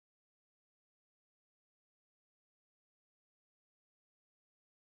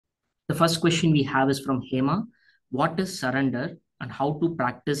The first question we have is from Hema. What is surrender and how to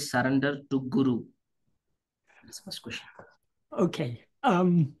practice surrender to Guru? That's the first question. Okay.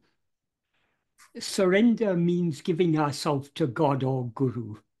 Surrender means giving ourselves to God or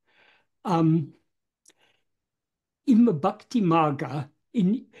Guru. Um, in the Bhakti Marga,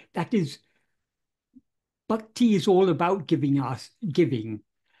 that is, Bhakti is all about giving.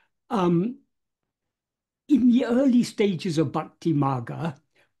 Um, in the early stages of Bhakti Marga,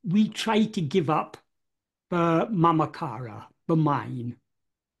 we try to give up the mamakara, the mine,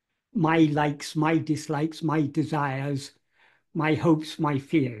 my likes, my dislikes, my desires, my hopes, my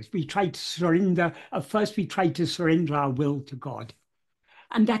fears. We try to surrender. At first, we try to surrender our will to God.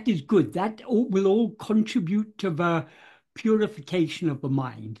 And that is good. That will all contribute to the purification of the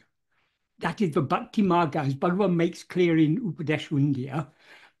mind. That is the Bhakti Marga, as Bhagavan makes clear in Upadesha.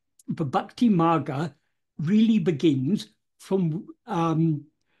 The Bhakti Marga really begins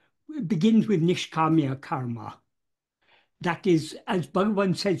with Nishkamya karma. That is, as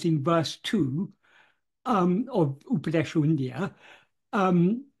Bhagavan says in verse 2 of Upadesha,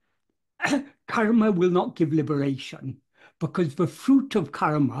 um, karma will not give liberation because the fruit of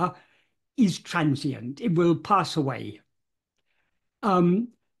karma is transient. It will pass away. Um,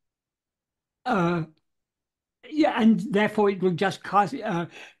 uh, yeah, and therefore it will just cast. The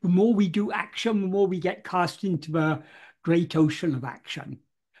more we do action, the more we get cast into the great ocean of action.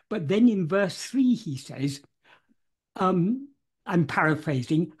 But then in verse 3, he says, I'm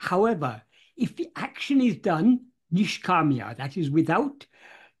paraphrasing, however, if the action is done nishkamya, that is without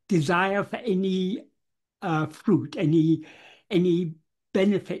desire for any fruit, any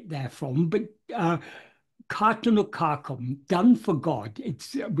benefit therefrom, but kartanukakam, done for God.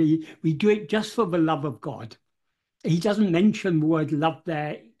 It's we do it just for the love of God. He doesn't mention the word love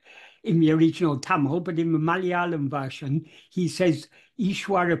there in the original Tamil, but in the Malayalam version, he says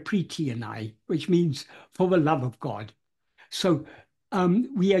Ishwara Pritiyanai, which means for the love of God. So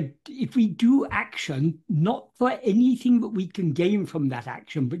if we do action, not for anything that we can gain from that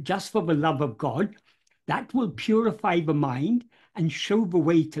action, but just for the love of God, that will purify the mind and show the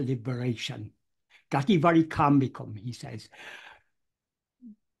way to liberation. Gati Varikamikam, he says.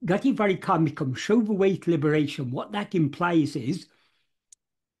 Gati Varikamikam, show the way to liberation. What that implies is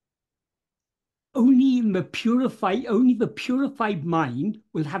only the purified mind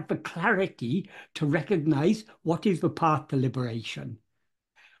will have the clarity to recognize what is the path to liberation.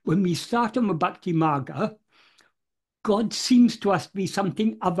 When we start on the Bhakti Marga, God seems to us to be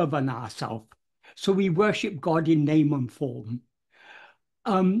something other than ourselves. So we worship God in name and form.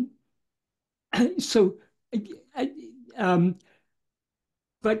 So,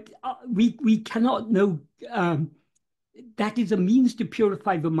 but we cannot know. That is a means to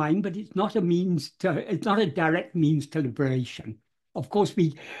purify the mind, but it's not a direct means to liberation. Of course,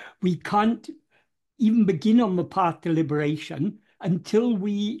 we can't even begin on the path to liberation until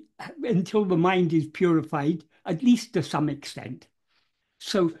the mind is purified, at least to some extent.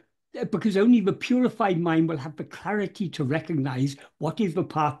 So, because only the purified mind will have the clarity to recognize what is the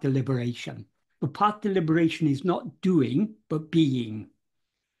path to liberation. The path to liberation is not doing, but being.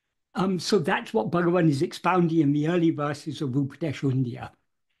 So that's what Bhagavan is expounding in the early verses of Upadesha.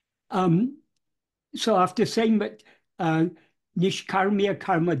 So after saying that nishkarmya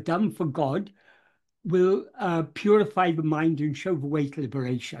karma done for God will purify the mind and show the way to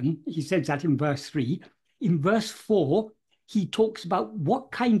liberation, he says that in verse 3. In verse 4, he talks about what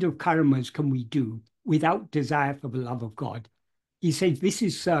kind of karmas can we do without desire for the love of God. He says this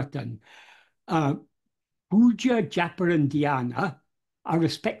is certain. Puja, japa, and dhyana are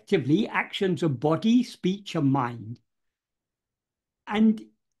respectively actions of body, speech, and mind. And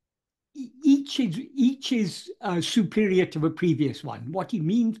each is superior to the previous one. What he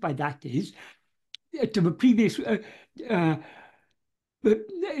means by that is to the previous,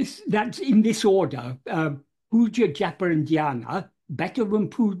 that's in this order. Puja, japa, and dhyana. Better than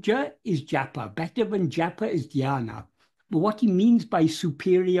puja is japa. Better than japa is dhyana. But what he means by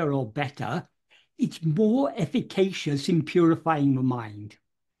superior or better, it's more efficacious in purifying the mind.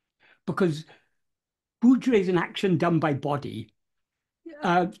 Because puja is an action done by body.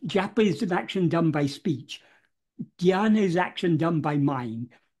 Japa is an action done by speech. Dhyana is action done by mind.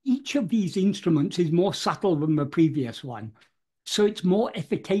 Each of these instruments is more subtle than the previous one. So it's more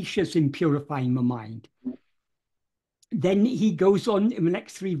efficacious in purifying the mind. Then he goes on in the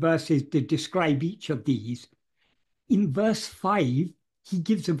next 3 verses to describe each of these. In verse 5, he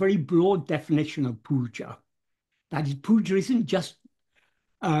gives a very broad definition of puja. That is, puja isn't just,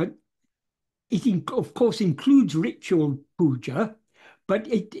 of course includes ritual puja, but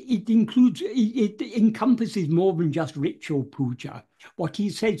it includes, it encompasses more than just ritual puja. What he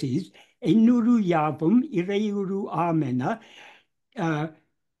says is, Enuru yavam ireuru amena,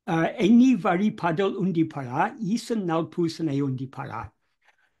 eni vari padal undipara, isan nalpusane undipara.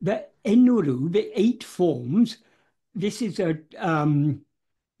 The Enuru, the 8 forms, this is I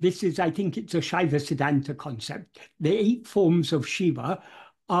think it's a Shaiva Siddhanta concept. The 8 forms of Shiva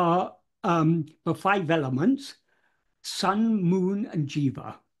are the 5 elements, sun, moon, and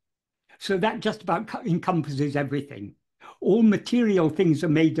Jiva. So that just about encompasses everything. All material things are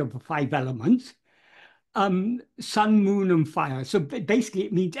made of the 5 elements, sun, moon, and fire. So basically,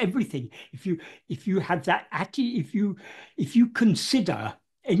 it means everything. If you have that if you consider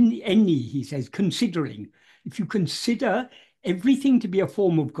any, he says, considering, if you consider everything to be a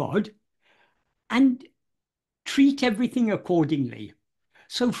form of God and treat everything accordingly.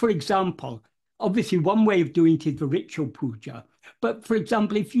 So, for example, obviously one way of doing it is the ritual puja. But for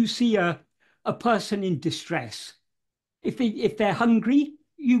example, if you see a person in distress, if they're hungry,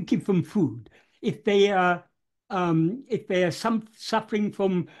 you give them food. If they are suffering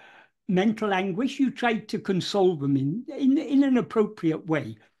from mental anguish, you try to console them in an appropriate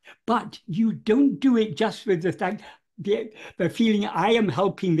way. But you don't do it just with the feeling I am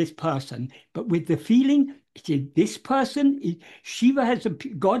helping this person, but with the feeling this person,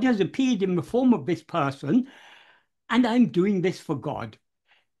 God has appeared in the form of this person, and I'm doing this for God.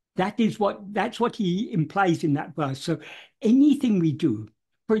 That's what he implies in that verse. So anything we do,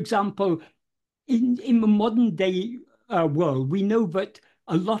 for example, in the modern day world, we know that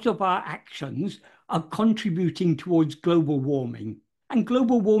a lot of our actions are contributing towards global warming. And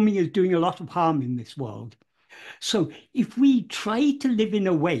global warming is doing a lot of harm in this world. So if we try to live in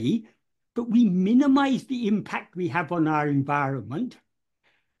a way that we minimize the impact we have on our environment,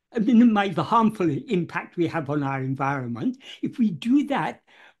 minimize the harmful impact we have on our environment, if we do that,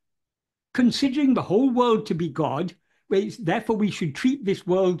 considering the whole world to be God, therefore we should treat this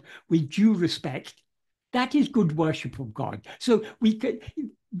world with due respect, that is good worship of God. So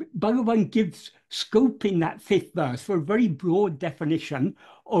Bhagavan gives scope in that 5th verse for a very broad definition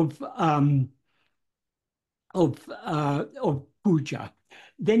of puja.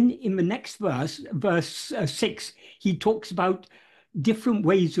 Then in the next verse, verse 6, he talks about different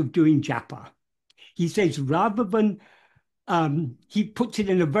ways of doing japa. He says, rather than he puts it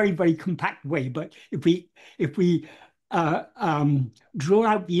in a very, very compact way, but if we draw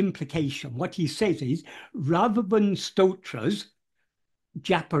out the implication, what he says is, rather than stotras,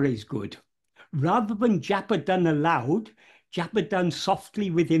 japa is good. Rather than japa done aloud, japa done softly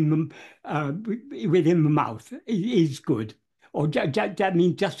within the mouth is good. Or that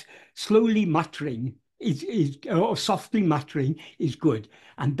means just slowly muttering or softly muttering is good.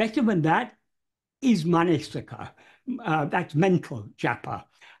 And better than that is manasika. That's mental japa.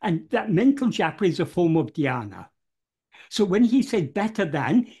 And that mental japa is a form of dhyana. So when he said better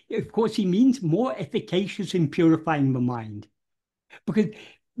than, of course, he means more efficacious in purifying the mind. Because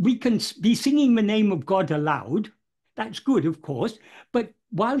we can be singing the name of God aloud. That's good, of course. But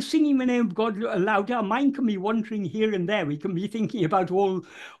while singing the name of God aloud, our mind can be wandering here and there. We can be thinking about all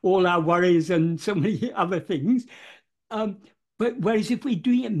our worries and so many other things. But whereas if we're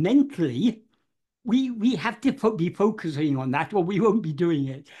doing it mentally, we have to be focusing on that, or we won't be doing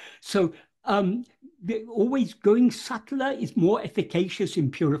it. So always going subtler is more efficacious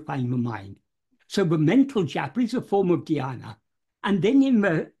in purifying the mind. So the mental japa is a form of dhyana. And then in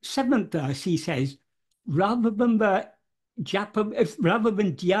the 7th verse, he says, rather than the japa, rather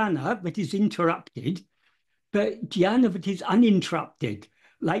than dhyana that is interrupted, the dhyana that is uninterrupted,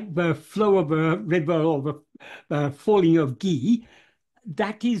 like the flow of a river or the falling of ghee,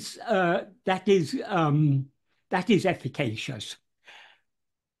 that is efficacious.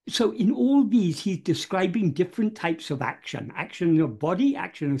 So in all these, he's describing different types of action of body,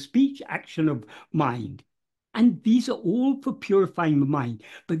 action of speech, action of mind. And these are all for purifying the mind.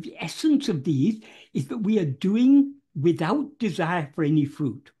 But the essence of these is that we are doing without desire for any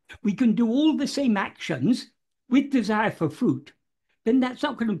fruit. We can do all the same actions with desire for fruit. Then that's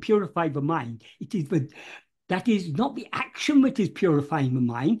not going to purify the mind. That is not the action that is purifying the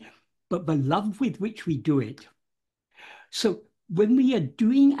mind, but the love with which we do it. So when we are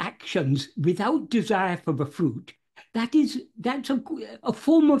doing actions without desire for the fruit, that's a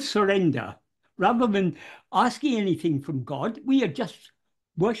form of surrender. Rather than asking anything from God, we are just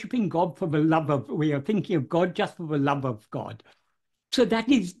worshipping God for the love of, we are thinking of God just for the love of God. So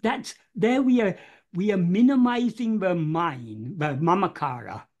we are minimizing the mind, the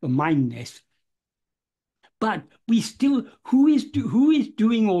mamakara, the mindness. But we still, who is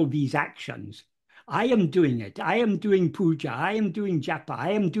doing all these actions? I am doing it. I am doing puja. I am doing japa.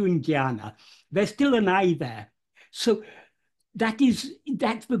 I am doing dhyana. There's still an I there. So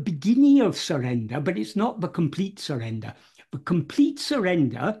that's the beginning of surrender, but it's not the complete surrender. The complete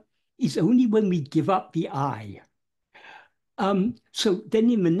surrender is only when we give up the I. So then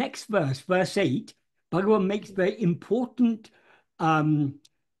in the next verse, verse 8, Bhagavan makes the important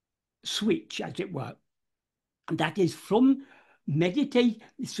switch, as it were. And that is from meditate,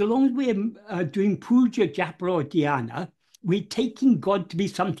 so long as we're doing puja, japa, or dhyana, we're taking God to be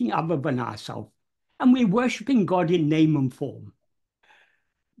something other than ourselves. And we're worshipping God in name and form.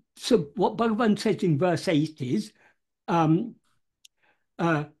 So what Bhagavan says in verse 8 is, um,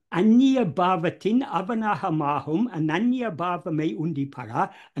 Anya bhavatin avanahamahum ananya bhava me undipara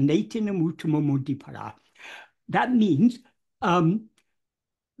anatina mutama mudipara. That means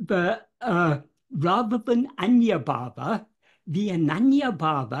the rather than anya bhava, the ananya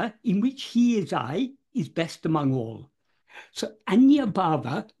bhava in which he is I is best among all. So anya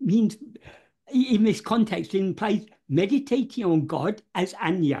bhava means, in this context, it implies meditating on God as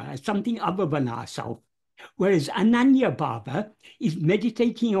anya, as something other than ourselves. Whereas Ananya Bhava is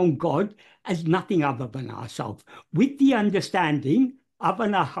meditating on God as nothing other than ourselves, with the understanding of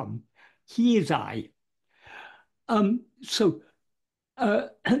an aham, he is I. So,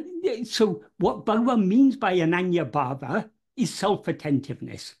 so what Bhagavan means by Ananya Bhava is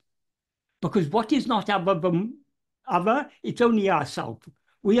self-attentiveness. Because what is not other than other, it's only ourself.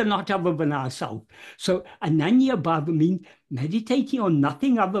 We are not other than ourselves. So Ananya Bhava means meditating on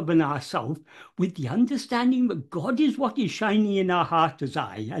nothing other than ourselves with the understanding that God is what is shining in our heart as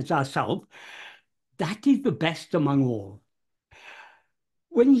I, as ourself. That is the best among all.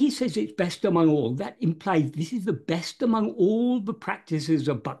 When he says it's best among all, that implies this is the best among all the practices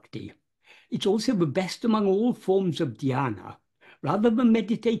of bhakti. It's also the best among all forms of dhyana. Rather than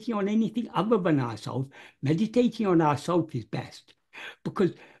meditating on anything other than ourselves, meditating on ourselves is best.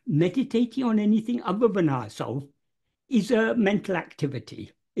 Because meditating on anything other than ourselves is a mental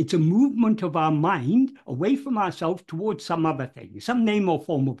activity. It's a movement of our mind away from ourselves towards some other thing, some name or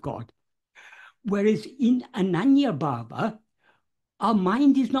form of God. Whereas in Ananya Bhava, our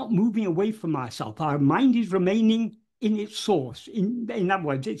mind is not moving away from ourselves. Our mind is remaining in its source. In other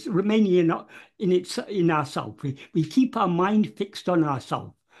words, it's remaining in ourselves. We keep our mind fixed on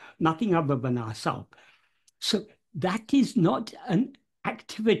ourselves, nothing other than ourselves. So that is not an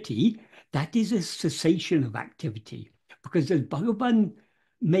activity, that is a cessation of activity. Because as Bhagavan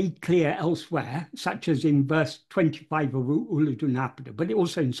made clear elsewhere, such as in verse 25 of Ulladunapada, but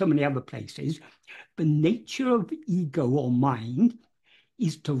also in so many other places, the nature of ego or mind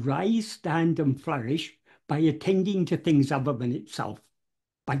is to rise, stand, and flourish by attending to things other than itself,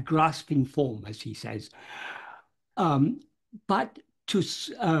 by grasping form, as he says. But to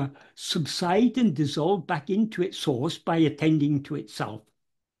subside and dissolve back into its source by attending to itself.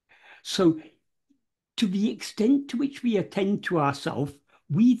 So, to the extent to which we attend to ourself,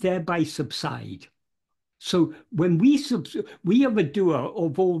 we thereby subside. So when we are the doer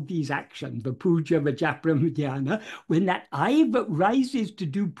of all these actions, the puja, the japa, and the dhyana, when that I that rises to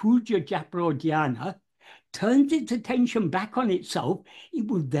do puja, japa, or dhyana turns its attention back on itself, it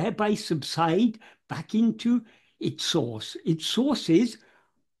will thereby subside back into its source. Its source is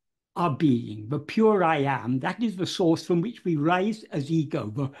our being, the pure I am. That is the source from which we rise as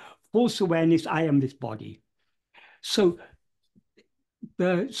ego, the false awareness, I am this body. So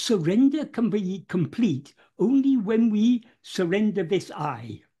the surrender can be complete only when we surrender this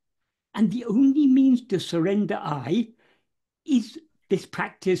I. And the only means to surrender I is this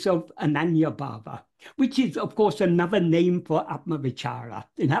practice of Ananya Bhava, which is, of course, another name for Atma-vichara.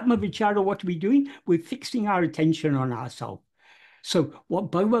 In Atma-vichara, what are we doing? We're fixing our attention on ourselves. So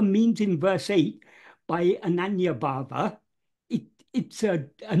what Bhagavan means in verse 8 by Ananya Bhava, it's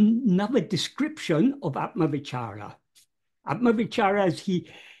another description of Atma-vichara. Atma-vichara,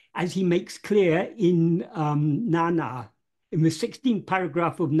 as he makes clear in Nana, in the 16th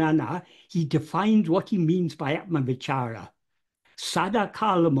paragraph of Nana, he defines what he means by Atma-vichara.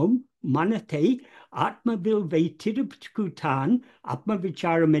 Sadakalamum manate atma-vilve tirupkutan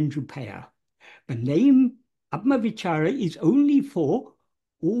Atma-vichara mendrupaya. The name Atma-vichara is only for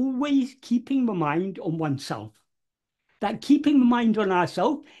always keeping the mind on oneself. That keeping the mind on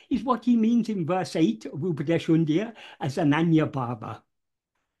ourselves is what he means in verse 8 of Upadeshundya as Ananya Bhava.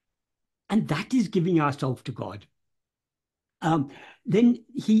 And that is giving ourselves to God. Then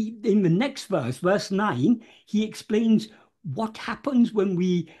in the next verse, verse 9, he explains what happens when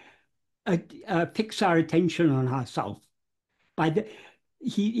we fix our attention on ourselves. What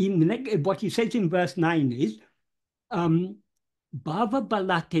he says in verse 9 is, Bhava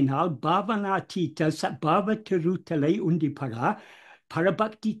balatinal, bhavanatita, bhava terutale undipara,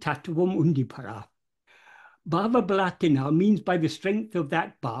 parabhakti tattvam undipara. Bhava balatinal means by the strength of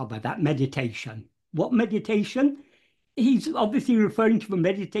that bhava, that meditation. What meditation? He's obviously referring to the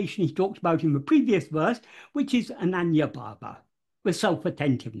meditation he talked about in the previous verse, which is ananya bhava, the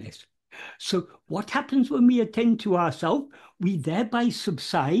self-attentiveness. So what happens when we attend to ourselves? We thereby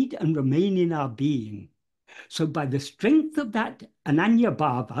subside and remain in our being. So by the strength of that ananya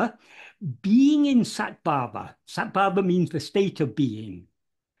bhava, being in sat bhava means the state of being,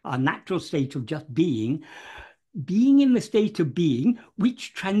 our natural state of just being in the state of being,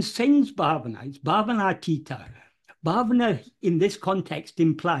 which transcends bhavana. It's bhavanatita. Bhavana in this context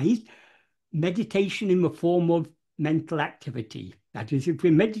implies meditation in the form of mental activity. That is, if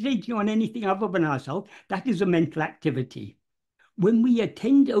we're meditating on anything other than ourselves, that is a mental activity. When we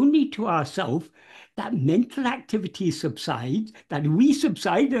attend only to ourselves, that mental activity subsides, that we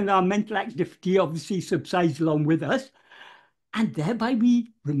subside, and our mental activity obviously subsides along with us, and thereby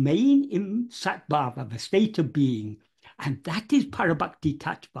we remain in Satbhava, the state of being. And that is Parabhakti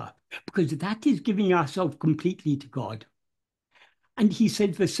Tattva, because that is giving ourselves completely to God. And he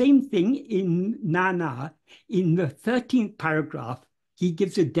said the same thing in Nana. In the 13th paragraph, he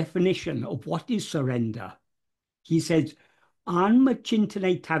gives a definition of what is surrender. He says, Anma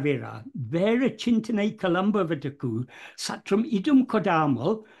chintane tavira, vera chintane kalambavataku, satram idum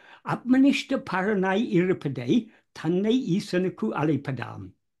kodamal, atmanishta paranai iripade, tanne isanaku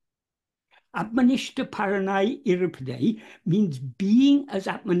alipadam. Atmanishta paranai iripade means being as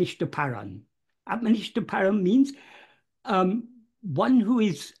Atmanishta paran. Atmanishta paran means one who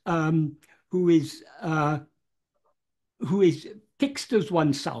is who is uh, who is fixed as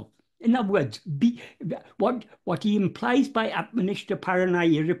oneself. In other words, what he implies by Atmanishta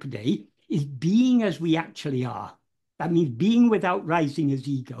Paranayiripade is being as we actually are. That means being without rising as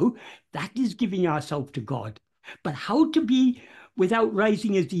ego. That is giving ourselves to God. But how to be without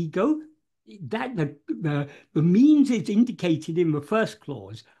rising as ego? That the means is indicated in the first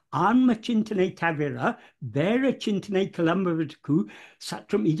clause. Anma chintane tavira, vera chintane kalambavataku,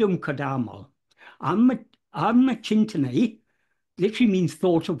 satram idum kadamal. Anma chintane literally means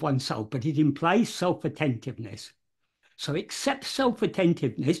thought of oneself, but it implies self-attentiveness. So accept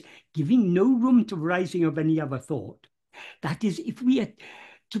self-attentiveness, giving no room to rising of any other thought. That is, if we are,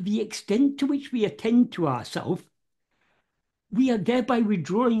 to the extent to which we attend to ourselves, we are thereby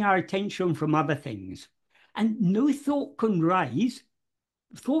withdrawing our attention from other things. And no thought can rise.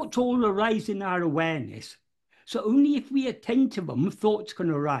 Thoughts all arise in our awareness. So only if we attend to them, thoughts can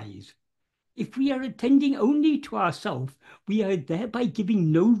arise. If we are attending only to ourselves, we are thereby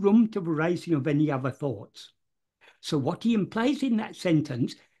giving no room to the rising of any other thoughts. So what he implies in that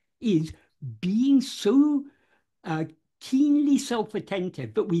sentence is being so keenly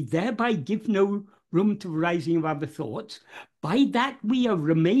self-attentive that we thereby give no room to the rising of other thoughts. By that, we are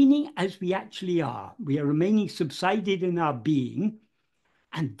remaining as we actually are. We are remaining subsided in our being,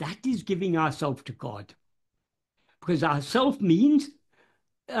 and that is giving ourselves to God. Because ourself means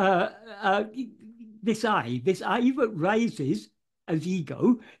this I that rises as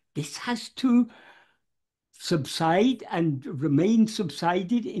ego, this has to subside and remain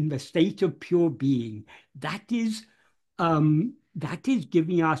subsided in the state of pure being. That is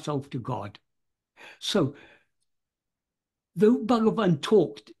giving ourselves to God. So, though Bhagavan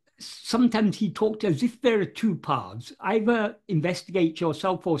talked, sometimes he talked as if there are two paths: either investigate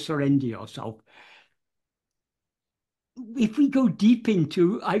yourself or surrender yourself. If we go deep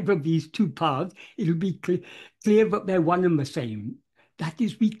into either of these two paths, it'll be clear that they're one and the same. That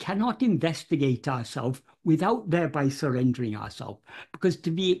is, we cannot investigate ourselves without thereby surrendering ourselves. Because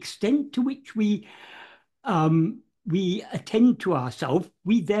to the extent to which we attend to ourselves,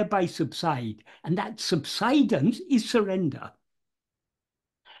 we thereby subside. And that subsidence is surrender.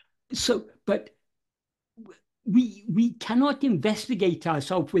 So, but we cannot investigate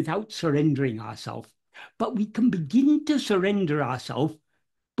ourselves without surrendering ourselves. But we can begin to surrender ourselves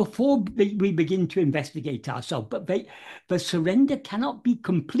before we begin to investigate ourselves. But the surrender cannot be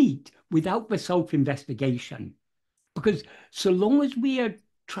complete without the self-investigation. Because so long as we are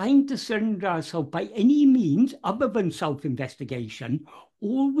trying to surrender ourselves by any means other than self-investigation,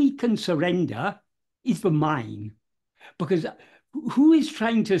 all we can surrender is the mind. Because who is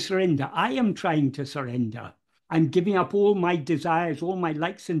trying to surrender? I am trying to surrender. I'm giving up all my desires, all my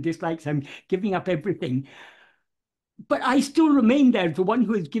likes and dislikes. I'm giving up everything. But I still remain there, the one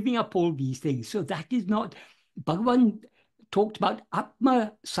who is giving up all these things. So that is not, Bhagavan talked about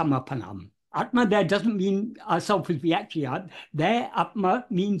Atma-samapanam. Atma there doesn't mean ourself as we actually are. There, Atma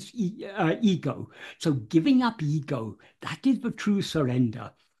means ego. So giving up ego, that is the true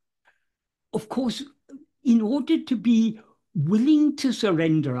surrender. Of course, in order to be willing to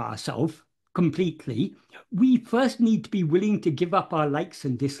surrender ourselves completely, we first need to be willing to give up our likes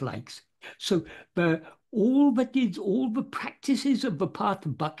and dislikes. So all the practices of the path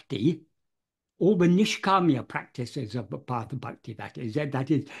of bhakti, all the nishkamya practices of the path of bhakti, that is,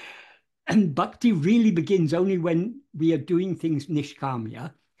 and bhakti really begins only when we are doing things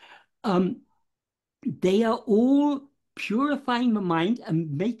nishkamya. They are all purifying the mind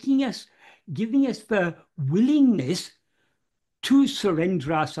and giving us the willingness to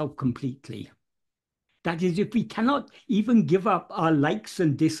surrender ourselves completely. That is, if we cannot even give up our likes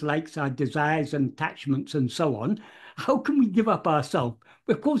and dislikes, our desires and attachments and so on, how can we give up ourselves?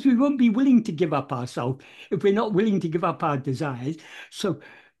 Of course, we won't be willing to give up ourselves if we're not willing to give up our desires. So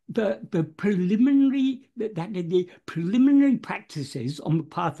the preliminary practices on the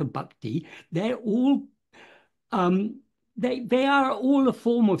path of bhakti, they're all they are all a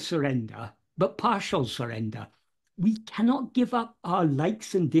form of surrender, but partial surrender. We cannot give up our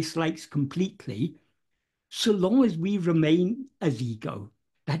likes and dislikes completely so long as we remain as ego.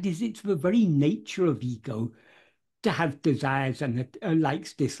 That is, it's the very nature of ego to have desires and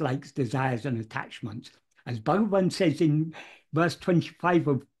likes, dislikes, desires, and attachments. As Bhagavan says in verse 25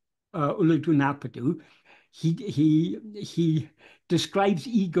 of Ulladu, he describes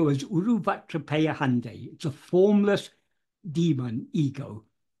ego as Uruvatrapeya Hande. It's a formless demon, ego.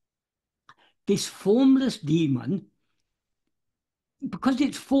 This formless demon, because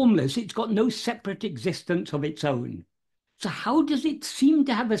it's formless, it's got no separate existence of its own. So how does it seem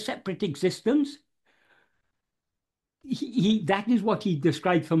to have a separate existence? That is what he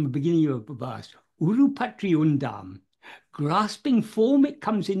described from the beginning of the verse. Urupatri undam. Grasping form, it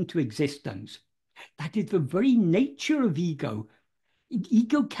comes into existence. That is the very nature of ego.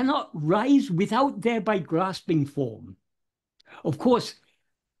 Ego cannot rise without thereby grasping form. Of course,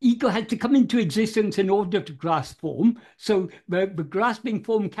 ego has to come into existence in order to grasp form. So the grasping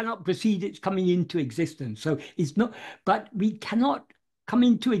form cannot precede its coming into existence. So it's not, but we cannot come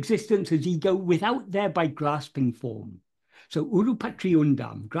into existence as ego without thereby grasping form. So urupatri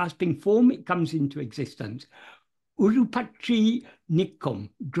undam, grasping form, it comes into existence. Urupatri nikum,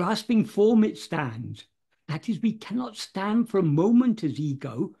 grasping form, it stands. That is, we cannot stand for a moment as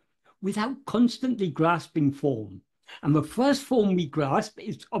ego without constantly grasping form. And the first form we grasp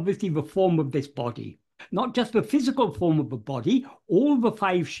is obviously the form of this body, not just the physical form of the body, all the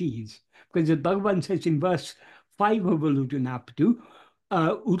five sheaths. Because as Bhagavan says in verse 5 of Uludunapadu,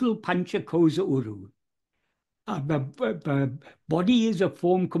 Udal Pancha Kosa Uru. The body is a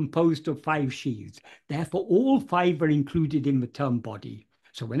form composed of five sheaths. Therefore, all five are included in the term body.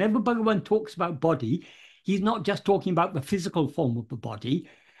 So whenever Bhagavan talks about body, he's not just talking about the physical form of the body,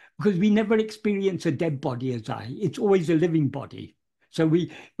 because we never experience a dead body as I. It's always a living body. So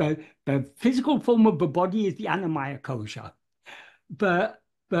the physical form of the body is the Annamaya kosha. The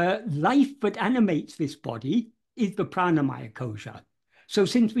life that animates this body is the Pranamaya kosha. So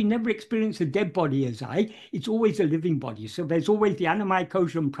since we never experience a dead body as I, it's always a living body. So there's always the Annamaya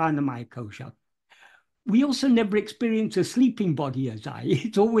kosha and Pranamaya kosha. We also never experience a sleeping body as I.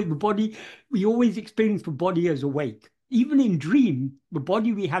 It's always the body, we always experience the body as awake. Even in dream, the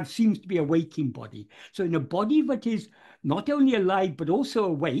body we have seems to be a waking body. So in a body that is not only alive, but also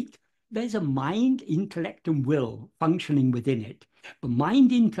awake, there's a mind, intellect, and will functioning within it. The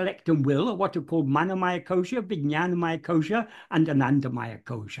mind, intellect, and will are what are called Manamaya kosha, Vijnanamaya kosha, and Anandamaya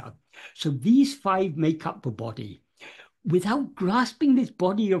kosha. So these five make up the body. Without grasping this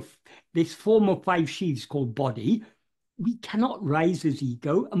body of this form of five sheaths called body, we cannot rise as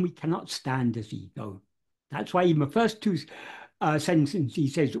ego and we cannot stand as ego. That's why in the first two sentences he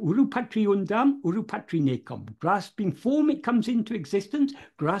says, Urupatri undam, Urupatri nekam. Grasping form, it comes into existence.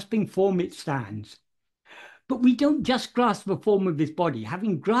 Grasping form, it stands. But we don't just grasp the form of this body.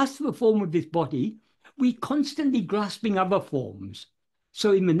 Having grasped the form of this body, we're constantly grasping other forms.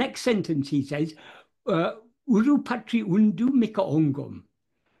 So in the next sentence he says, Urupatri undu mika ongam.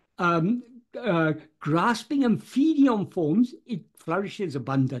 Grasping and feeding on forms, it flourishes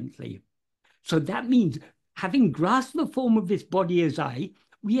abundantly. So that means having grasped the form of this body as I,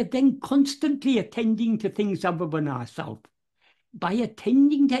 we are then constantly attending to things other than ourselves. By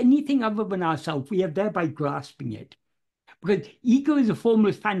attending to anything other than ourselves, we are thereby grasping it. Because ego is a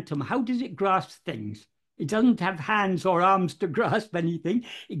formless phantom. How does it grasp things? It doesn't have hands or arms to grasp anything.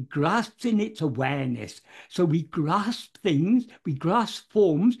 It grasps in its awareness. So we grasp things, we grasp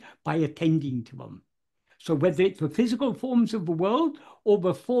forms by attending to them. So whether it's the physical forms of the world or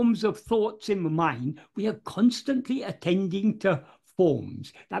the forms of thoughts in the mind, we are constantly attending to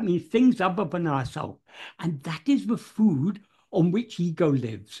forms. That means things other than ourselves. And that is the food on which ego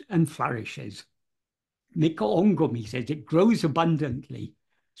lives and flourishes. Mika ongom, he says, it grows abundantly.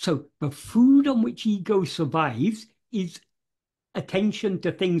 So the food on which ego survives is attention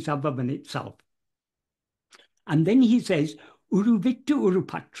to things other than itself. And then he says, uruvittu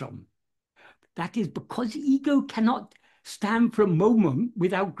urupatram. That is because ego cannot stand for a moment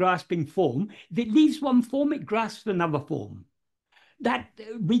without grasping form. If it leaves one form, it grasps another form. That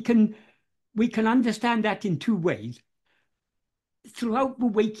we can understand that in two ways. Throughout the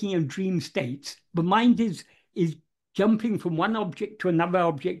waking and dream states, the mind is jumping from one object to another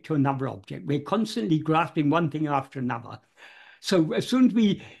object to another object. We're constantly grasping one thing after another. So as soon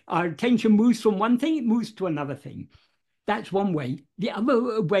as our attention moves from one thing, it moves to another thing. That's one way. The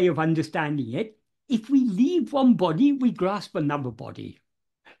other way of understanding it, if we leave one body, we grasp another body.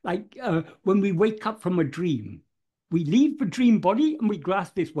 Like when we wake up from a dream, we leave the dream body and we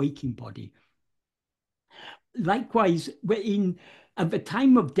grasp this waking body. Likewise, at the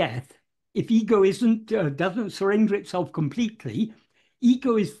time of death, if ego doesn't surrender itself completely,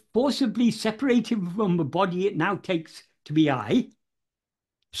 ego is forcibly separated from the body it now takes to be I.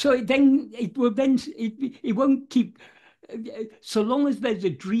 So it won't keep. So long as there's a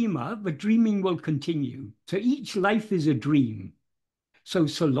dreamer, the dreaming will continue. So each life is a dream. So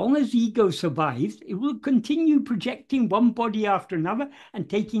long as ego survives, it will continue projecting one body after another and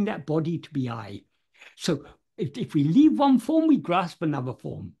taking that body to be I. So if we leave one form, we grasp another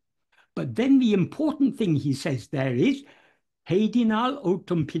form. But then the important thing he says there is, Hedinal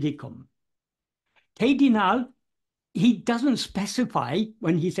otum pidicum. Hedinal, he doesn't specify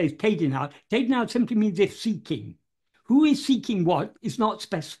when he says Tedinal. Tedinal simply means if seeking. Who is seeking what is not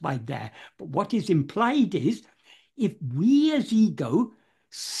specified there. But what is implied is if we as ego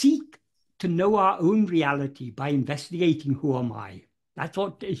seek to know our own reality by investigating who am I, that's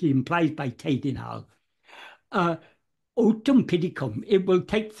what he implies by Tedinal. Otum pidicum, it will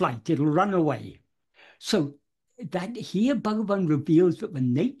take flight, it'll run away. So that here Bhagavan reveals that the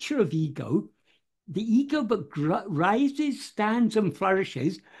nature of ego, the ego that rises, stands, and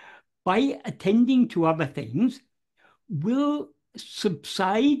flourishes by attending to other things, will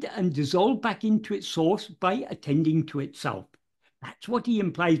subside and dissolve back into its source by attending to itself. That's what he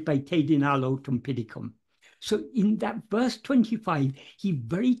implies by Tedinal otum pidicum. So in that verse 25, he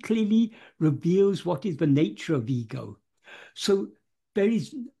very clearly reveals what is the nature of ego. So there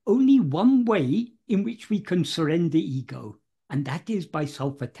is only one way in which we can surrender ego, and that is by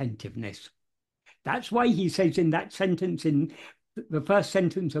self-attentiveness. That's why he says in that sentence, in the first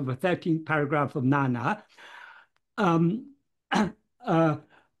sentence of the 13th paragraph of Nana, Anma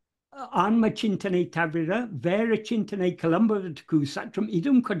chintane tavira, vera chintane kalambavataku satram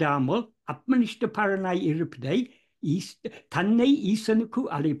idum kadamal, apmanishta paranai iripade, tanne isanuku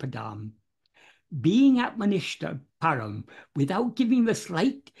alipadam. Being atmanishta param, without giving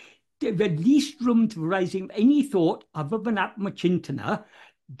the least room to rising any thought other than atmachintana,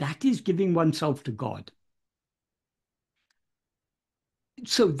 that is giving oneself to God.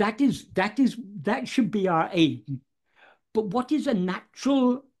 So that should be our aim. But what is a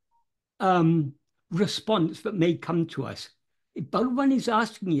natural response that may come to us? Bhagavan is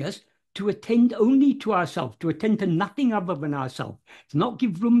asking us to attend only to ourselves, to attend to nothing other than ourselves, to not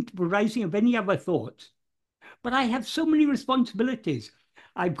give room to the rising of any other thoughts. But I have so many responsibilities.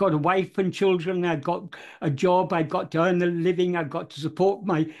 I've got a wife and children, I've got a job, I've got to earn a living, I've got to support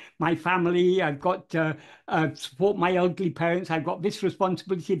my family, I've got to support my elderly parents, I've got this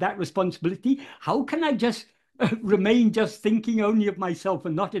responsibility, that responsibility. How can I just remain just thinking only of myself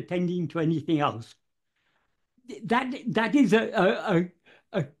and not attending to anything else? That is a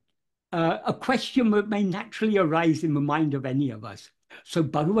question that may naturally arise in the mind of any of us. So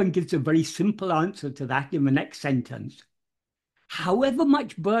Bhagavan gives a very simple answer to that in the next sentence. However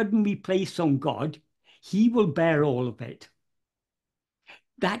much burden we place on God, he will bear all of it.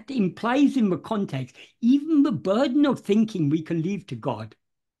 That implies in the context, even the burden of thinking we can leave to God.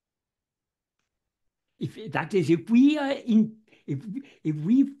 If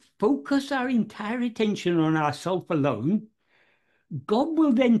we focus our entire attention on ourself alone, God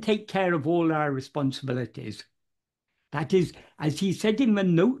will then take care of all our responsibilities. That is, as he said in the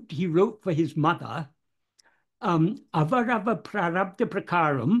note he wrote for his mother, avarava prarabdha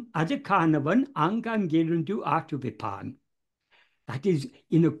prakaram adakanavan angangirundu atuvipan. That is,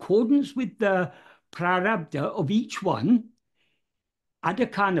 in accordance with the prarabdha of each one,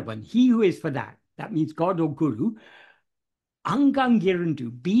 adakanavan, he who is for that, that means God or Guru,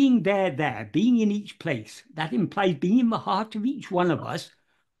 Angangirandu, being there, being in each place. That implies being in the heart of each one of us.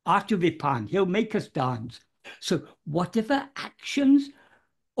 Atma-vichara, he'll make us dance. So whatever actions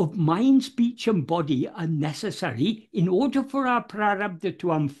of mind, speech, and body are necessary in order for our prarabdha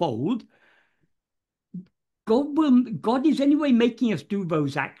to unfold, God is anyway making us do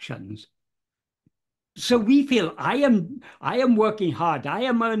those actions. So we feel I am working hard, I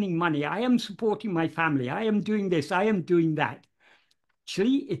am earning money, I am supporting my family, I am doing this, I am doing that.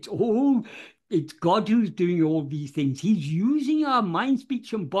 Actually, it's God who's doing all these things. He's using our mind,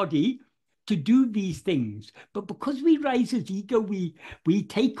 speech, and body to do these things. But because we rise as ego, we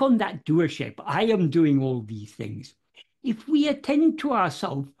take on that doership. I am doing all these things. If we attend to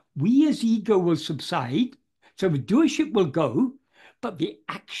ourselves, we as ego will subside. So the doership will go, but the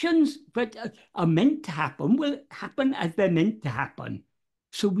actions that are meant to happen will happen as they're meant to happen.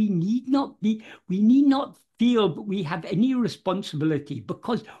 So we need not feel that we have any responsibility,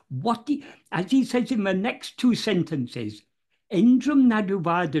 because as he says in the next two sentences, Endrum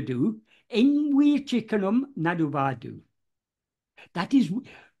naduvadadu, envirchikanum naduvadu. That is,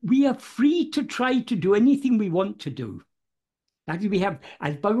 we are free to try to do anything we want to do. That is, we have,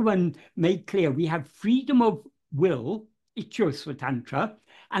 as Bhagavan made clear, we have freedom of will, ichosvatantra,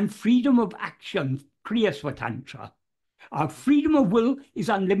 and freedom of action, kriyasvatantra. Our freedom of will is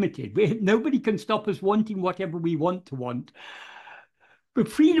unlimited. Nobody can stop us wanting whatever we want to want. But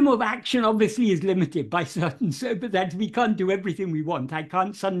freedom of action obviously is limited by certain, so that we can't do everything we want. I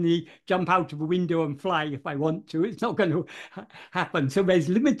can't suddenly jump out of a window and fly if I want to. It's not going to happen. So there's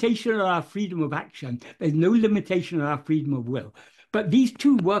limitation on our freedom of action. There's no limitation on our freedom of will. But these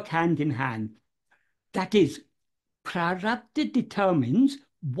two work hand in hand. That is, prarabdha determines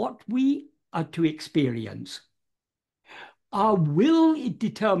what we are to experience. Our will, it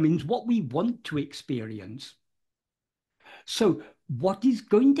determines what we want to experience. So what is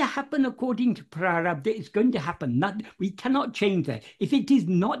going to happen according to prarabdha is going to happen. We cannot change that. If it is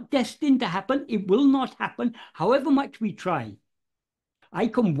not destined to happen, it will not happen, however much we try. I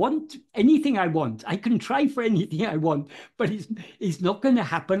can want anything I want. I can try for anything I want, but it's not going to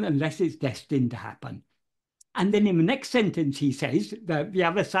happen unless it's destined to happen. And then in the next sentence, he says, the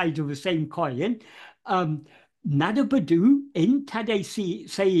other side of the same coin, Nadabadu in tade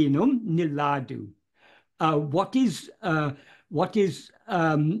seinum niladu. What is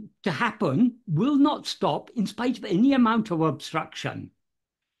to happen will not stop in spite of any amount of obstruction.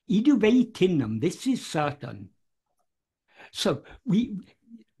 Iduvei tinnam, this is certain. So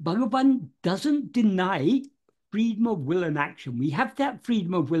Bhagavan doesn't deny freedom of will and action. We have that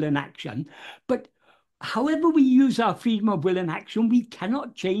freedom of will and action, but however we use our freedom of will and action, we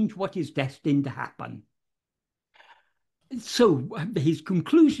cannot change what is destined to happen. So his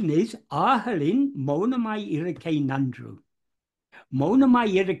conclusion is, Ahalin monamai irake nandru.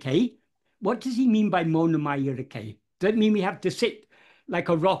 Monamai irake, what does he mean by monamai irake? Does it mean we have to sit like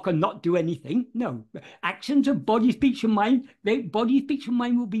a rock and not do anything? No. Actions of body, speech, and mind, body, speech, and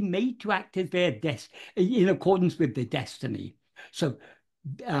mind will be made to act as their in accordance with their destiny. So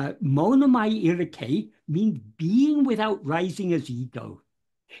monamai irake means being without rising as ego.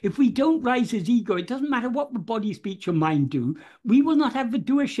 If we don't rise as ego, it doesn't matter what the body, speech, or mind do, we will not have the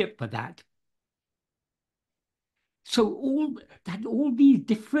doership for that. So all these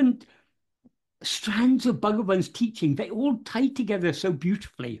different strands of Bhagavan's teaching, they all tie together so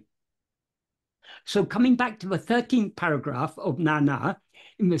beautifully. So coming back to the 13th paragraph of Nana,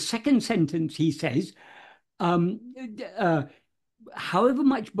 in the second sentence, he says, however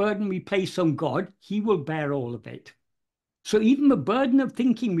much burden we place on God, he will bear all of it. So even the burden of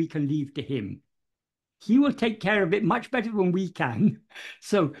thinking we can leave to him. He will take care of it much better than we can.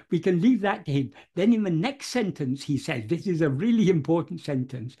 So we can leave that to him. Then in the next sentence, he says, this is a really important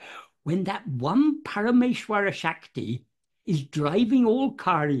sentence, when that one Parameshwara Shakti is driving all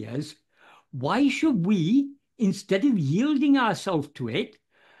karyas, why should we, instead of yielding ourselves to it,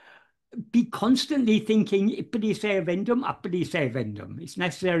 be constantly thinking, ipadi sevendum, appadi sevendum. It's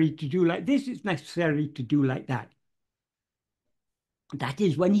necessary to do like this, it's necessary to do like that. That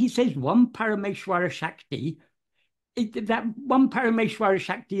is, when he says one Parameshwara Shakti, that one Parameshwara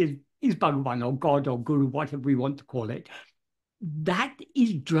Shakti is Bhagavan or God or Guru, whatever we want to call it. That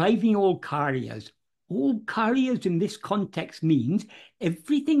is driving all karyas. All karyas in this context means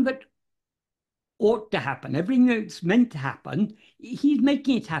everything that ought to happen, everything that's meant to happen, he's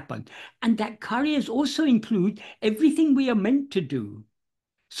making it happen. And that karyas also include everything we are meant to do.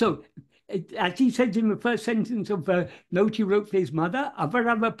 So as he says in the first sentence of the note he wrote for his mother,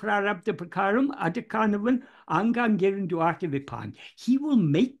 avarava prarabdha prakaram adakanavan angangirindu artivipan. He will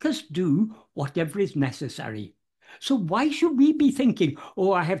make us do whatever is necessary. So why should we be thinking,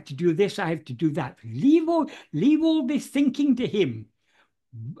 oh, I have to do this, I have to do that? Leave all this thinking to him.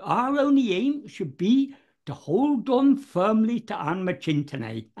 Our only aim should be to hold on firmly to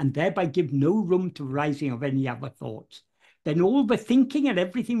Atma-vichara and thereby give no room to rising of any other thoughts. Then all the thinking and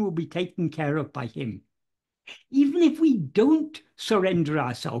everything will be taken care of by him. Even if we don't surrender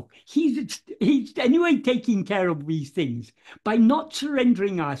ourselves, he's anyway taking care of these things. By not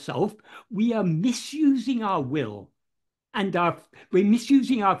surrendering ourselves, we are misusing our will and we're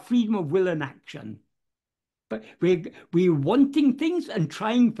misusing our freedom of will and action. But we're wanting things and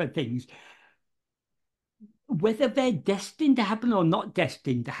trying for things. Whether they're destined to happen or not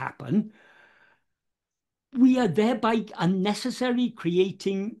destined to happen, we are thereby unnecessarily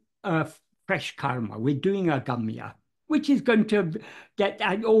creating a fresh karma. We're doing a gamya, which is going to get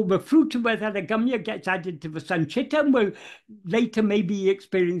all the fruit of that gamya gets added to the sanchita and will later maybe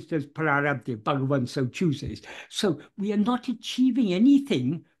experienced as prarabdha if Bhagavan so chooses. So we are not achieving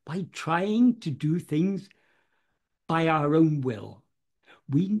anything by trying to do things by our own will.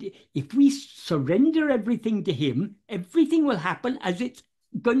 If we surrender everything to him, everything will happen as it's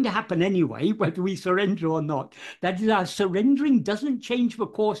going to happen anyway, whether we surrender or not. That is, our surrendering doesn't change the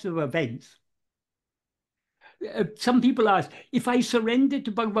course of events. Some people ask, if I surrender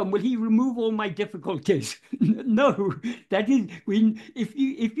to Bhagavan, will he remove all my difficulties? No, that is,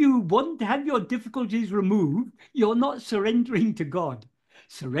 if you want to have your difficulties removed, you're not surrendering to God.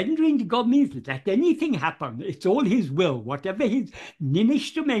 Surrendering to God means let anything happen. It's all his will, whatever his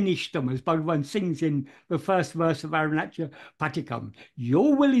ninishtam enishtam, as Bhagavan sings in the first verse of Arunachal Patikam.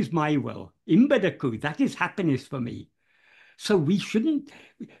 Your will is my will. Imbadaku, that is happiness for me. So we shouldn't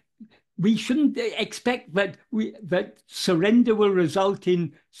expect that surrender will result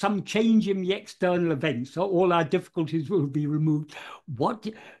in some change in the external events, so all our difficulties will be removed. What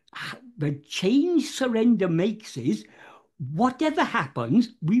the change surrender makes is, whatever happens,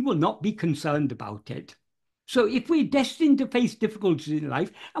 we will not be concerned about it. So if we're destined to face difficulties in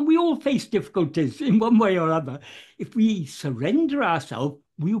life, and we all face difficulties in one way or other, if we surrender ourselves,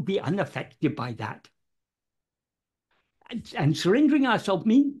 we'll be unaffected by that. And surrendering ourselves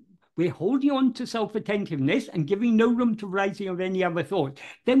means we're holding on to self-attentiveness and giving no room to rising of any other thought.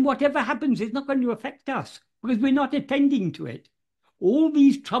 Then whatever happens is not going to affect us because we're not attending to it. All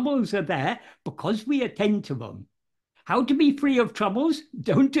these troubles are there because we attend to them. How to be free of troubles?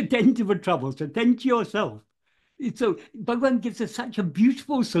 Don't attend to the troubles, attend to yourself. So Bhagavan gives us such a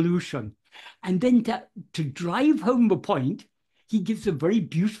beautiful solution. And then to drive home the point, he gives a very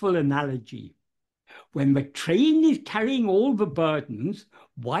beautiful analogy. When the train is carrying all the burdens,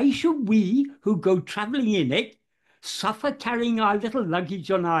 why should we, who go traveling in it, suffer carrying our little luggage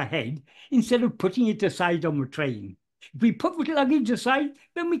on our head instead of putting it aside on the train? If we put the luggage aside,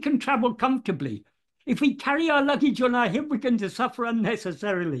 then we can travel comfortably. If we carry our luggage on our head, we're going to suffer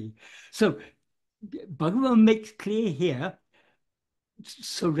unnecessarily. So Bhagavan makes clear here,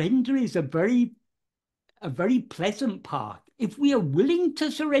 surrender is a very pleasant path. If we are willing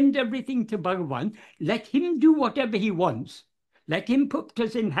to surrender everything to Bhagavan, let him do whatever he wants. Let him put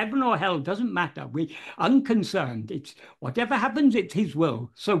us in heaven or hell, doesn't matter. We're unconcerned. It's whatever happens, it's his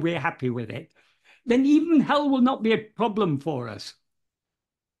will. So we're happy with it. Then even hell will not be a problem for us.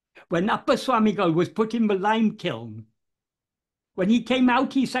 When Appa Swamigal was put in the lime kiln, when he came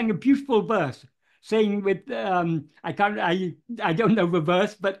out, he sang a beautiful verse, saying with I don't know the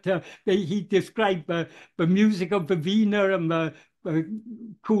verse, but he described the music of the veena and the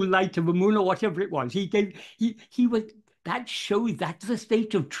cool light of the moon or whatever it was. He was that shows that's the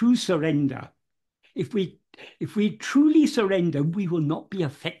state of true surrender. If we truly surrender, we will not be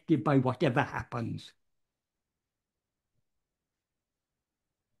affected by whatever happens.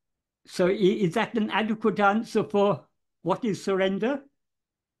 So is that an adequate answer for what is surrender?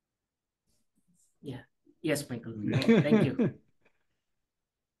 Yeah. Yes, Michael. Thank you.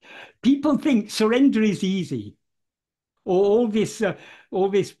 People think surrender is easy. Or all this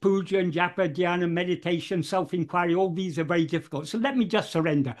puja and japa, dhyana, meditation, self-inquiry, all these are very difficult. So let me just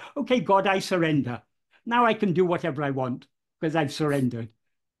surrender. Okay, God, I surrender. Now I can do whatever I want because I've surrendered.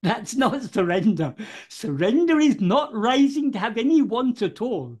 That's not surrender. Surrender is not rising to have any want at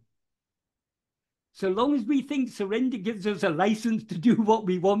all. So long as we think surrender gives us a license to do what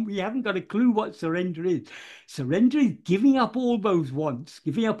we want, we haven't got a clue what surrender is. Surrender is giving up all those wants,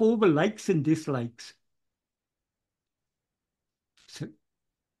 giving up all the likes and dislikes. So,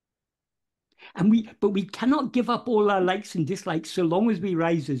 but we cannot give up all our likes and dislikes so long as we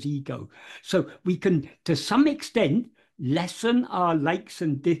rise as ego. So we can, to some extent, lessen our likes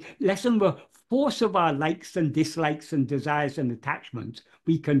and lessen the force of our likes and dislikes and desires and attachments.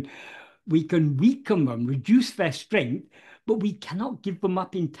 we can weaken them, reduce their strength, but we cannot give them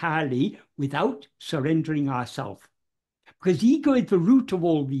up entirely without surrendering ourselves. Because ego is the root of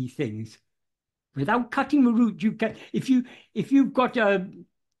all these things. Without cutting the root, you can. If you've got a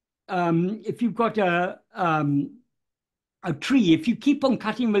tree, if you keep on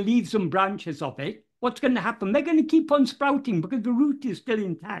cutting the leaves and branches of it, what's going to happen? They're going to keep on sprouting because the root is still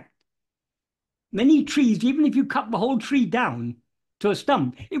intact. Many trees, even if you cut the whole tree down to a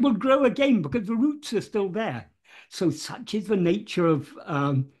stump, it will grow again because the roots are still there. So such is the nature of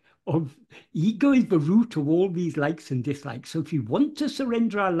ego is the root of all these likes and dislikes. So if you want to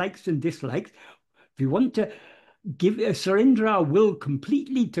surrender our likes and dislikes, if you want to surrender our will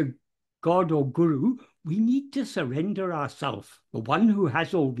completely to God or Guru, we need to surrender ourselves, the one who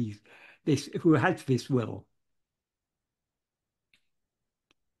has all who has this will.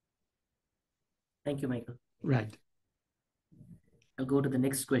 Thank you, Michael. Right. I'll go to the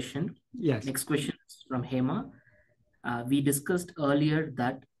next question. Yes. Next question is from Hema. We discussed earlier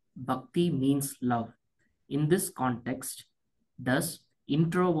that bhakti means love. In this context, does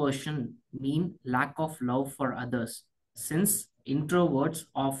introversion mean lack of love for others, since introverts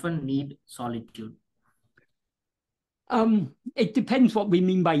often need solitude? It depends what we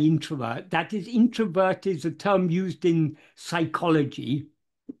mean by introvert. That is, introvert is a term used in psychology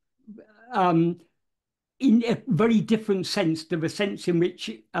in a very different sense to the sense in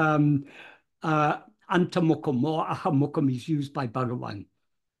which antamukam or ahamukam is used by Bhagavan.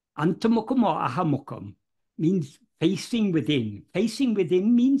 Antamukam or ahamukam means facing within. Facing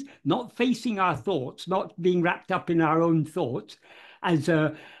within means not facing our thoughts, not being wrapped up in our own thoughts, as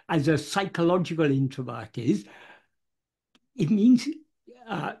a psychological introvert is. It means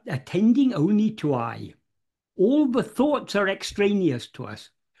attending only to I. All the thoughts are extraneous to us.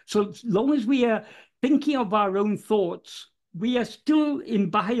 So as long as we are thinking of our own thoughts, we are still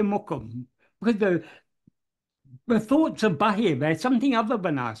in Bahayamukam, because the thoughts are Bahya, they're something other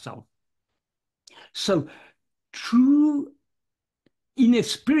than ourselves. So true, in a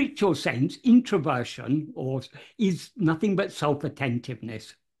spiritual sense, introversion is nothing but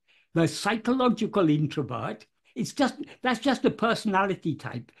self-attentiveness. The psychological introvert, that's just a personality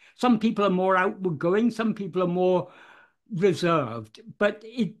type. Some people are more outward going, some people are more reserved, but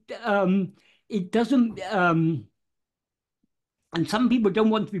it doesn't and some people don't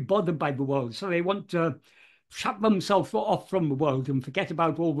want to be bothered by the world, so they want to shut themselves off from the world and forget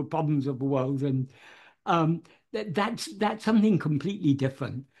about all the problems of the world, and that's something completely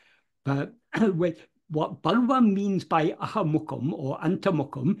different. But what Bhagavan means by ahamukam or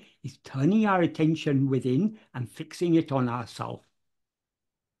antamukam is turning our attention within and fixing it on ourselves.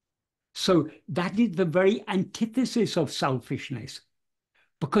 So that is the very antithesis of selfishness,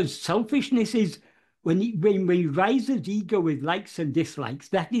 because selfishness is when we rise as ego with likes and dislikes,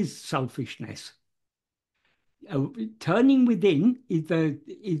 that is selfishness. Turning within is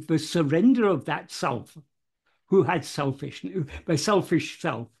the surrender of that self who had the selfish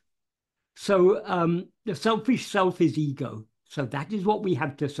self. So the selfish self is ego. So that is what we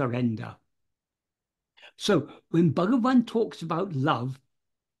have to surrender. So when Bhagavan talks about love,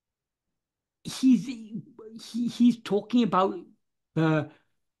 he's talking about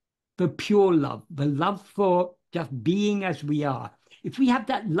the pure love, the love for just being as we are. If we have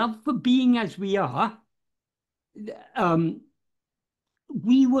that love for being as we are,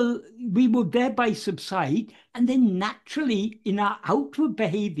 we will thereby subside, and then naturally in our outward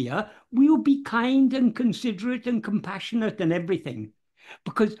behavior, we will be kind and considerate and compassionate and everything.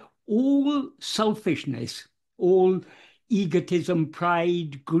 Because all selfishness, all egotism,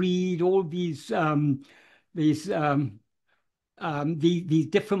 pride, greed, all these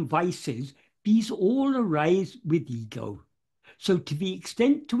different vices, these all arise with ego. So to the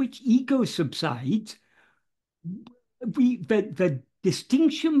extent to which ego subsides, the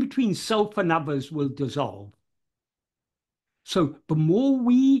distinction between self and others will dissolve. So the more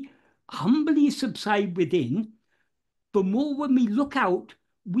we humbly subside within, the more when we look out,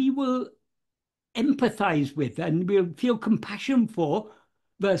 we will empathize with and we'll feel compassion for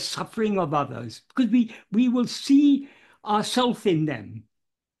the suffering of others, because we will see ourselves in them,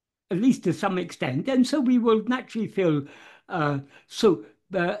 at least to some extent, and so we will naturally feel a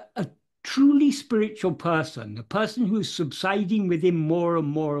truly spiritual person, a person who is subsiding within more and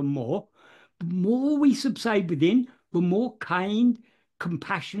more and more, the more we subside within, the more kind,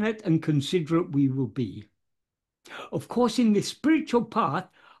 compassionate, and considerate we will be. Of course, in this spiritual path,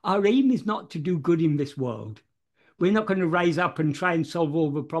 our aim is not to do good in this world. We're not going to rise up and try and solve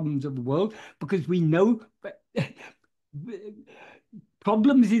all the problems of the world, because we know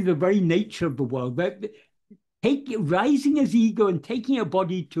problems is the very nature of the world. rising as ego and taking a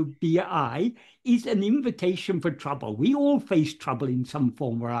body to be I is an invitation for trouble. We all face trouble in some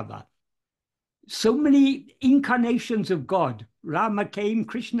form or other. So many incarnations of God. Rama came,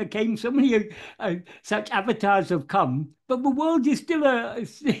 Krishna came, so many such avatars have come, but the world is still that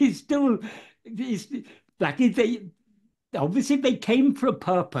is they obviously they came for a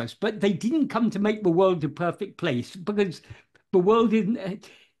purpose, but they didn't come to make the world a perfect place, because the world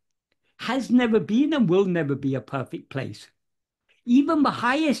has never been and will never be a perfect place. Even the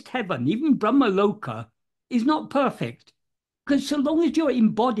highest heaven, even Brahma Loka, is not perfect, because so long as you're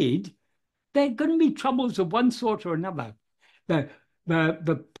embodied, there are going to be troubles of one sort or another.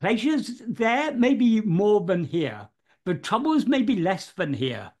 The pleasures there may be more than here. The troubles may be less than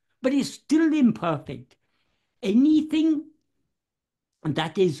here, but it's still imperfect. Anything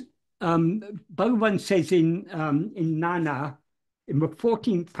that is, Bhagavan says in Nana, in the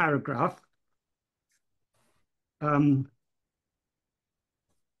 14th paragraph,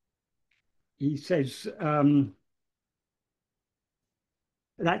 he says,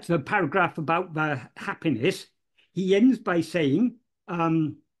 that's the paragraph about the happiness. He ends by saying,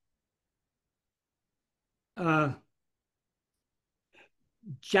 Jagam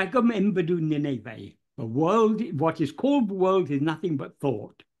embadu nineve. The world, what is called the world, is nothing but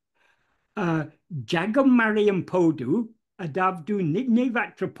thought. Jagam mariam podu, adavdu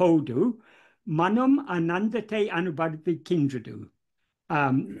nivatra podu, manam anandate anubhadvi kindradu.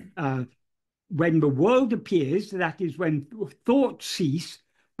 When the world appears, that is when thoughts cease,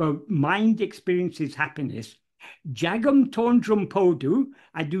 the mind experiences happiness. Jagam tondrum podu,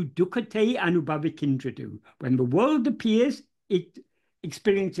 adu dukate anubhavikindradu. When the world appears, it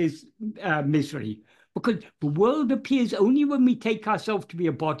experiences misery. Because the world appears only when we take ourselves to be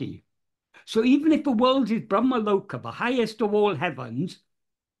a body. So even if the world is Brahma Loka, the highest of all heavens,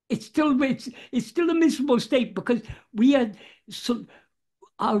 it's still a miserable state, because we are so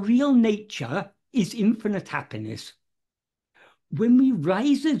our real nature is infinite happiness. When we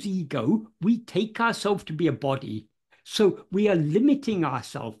rise as ego, we take ourselves to be a body. So we are limiting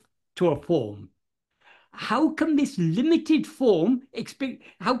ourselves to a form. How can this limited form,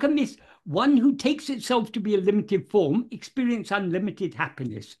 how can this one who takes itself to be a limited form experience unlimited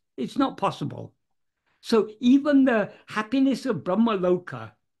happiness? It's not possible. So even the happiness of Brahma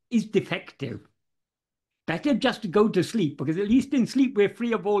Loka is defective. Better just to go to sleep, because at least in sleep we're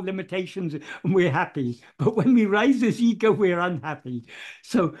free of all limitations and we're happy. But when we rise as ego, we're unhappy.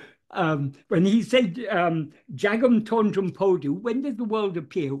 So when he said Jagam Tondrum Podu, when does the world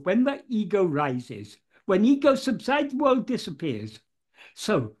appear? When the ego rises. When ego subsides, the world disappears.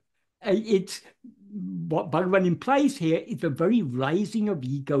 So it's what Bhagavan implies here is the very rising of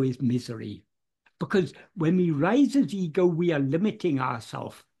ego is misery. Because when we rise as ego, we are limiting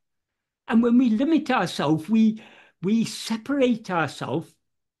ourselves. And when we limit ourselves, we separate ourselves,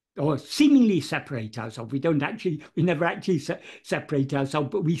 or seemingly separate ourselves. We never actually separate ourselves,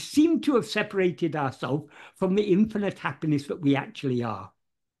 but we seem to have separated ourselves from the infinite happiness that we actually are.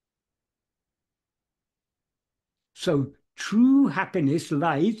 So true happiness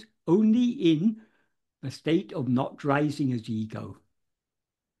lies only in a state of not rising as ego.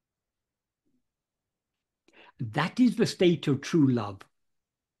 That is the state of true love.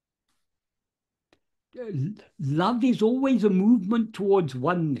 Love is always a movement towards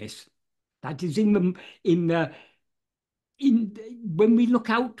oneness. That is when we look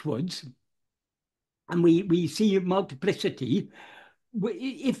outwards and we see multiplicity.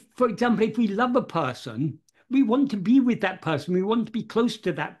 If, for example, if we love a person, we want to be with that person. We want to be close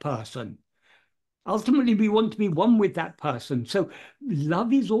to that person. Ultimately, we want to be one with that person. So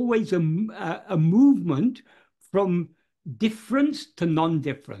love is always a movement from difference to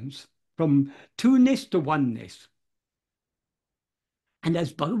non-difference, from two-ness to oneness. And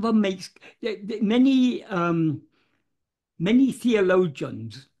as Bhagavan makes many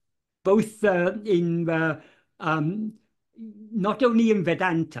theologians, both in not only in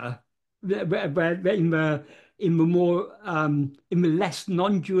Vedanta, but in the less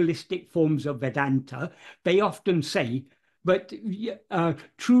non-dualistic forms of Vedanta, they often say that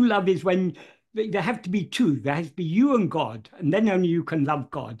true love is when there have to be two. There has to be you and God, and then only you can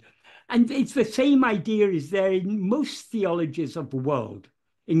love God. And it's the same idea is there in most theologies of the world,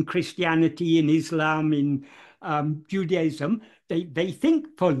 in Christianity, in Islam, in Judaism. They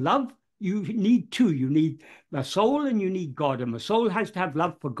think for love, you need two. You need the soul and you need God. And the soul has to have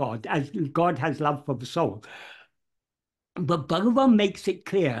love for God, as God has love for the soul. But Bhagavan makes it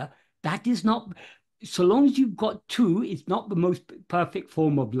clear that is not, so long as you've got two, it's not the most perfect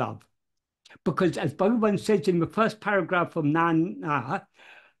form of love. Because as Bhagavan says in the first paragraph of Nana,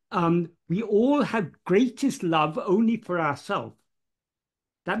 we all have greatest love only for ourselves.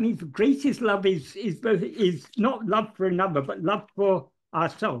 That means the greatest love is not love for another, but love for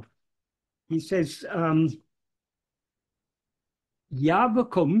ourselves. He says,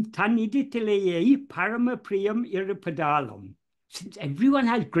 Yavakum taniditeleye parama priyam irapadalam. Since everyone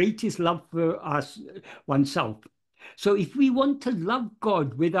has greatest love for us, oneself. So if we want to love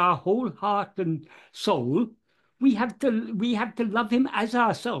God with our whole heart and soul, we have to love him as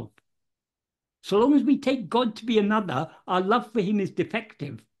ourselves. So long as we take God to be another, our love for him is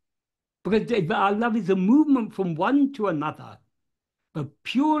defective. Because our love is a movement from one to another. But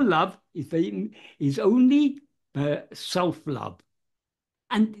pure love is only self-love.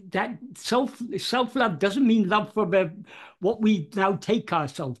 And that self-love doesn't mean love for what we now take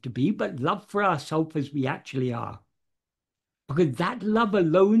ourselves to be, but love for ourselves as we actually are. Because that love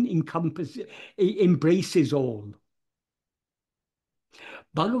alone embraces all.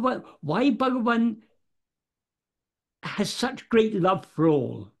 Why Bhagavan has such great love for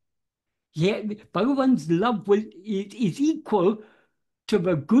all? Yeah, Bhagavan's love is equal to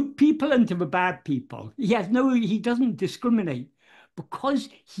the good people and to the bad people. He doesn't discriminate because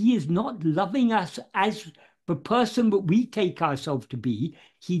he is not loving us as the person that we take ourselves to be.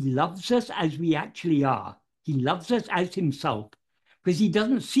 He loves us as we actually are. He loves us as himself because he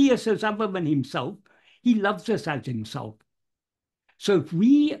doesn't see us as other than himself. He loves us as himself. So if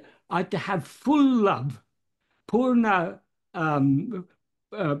we are to have full love, Purna Purna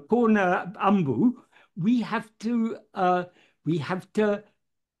Ambu, we have to love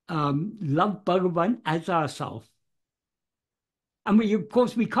Bhagavan as ourselves. And of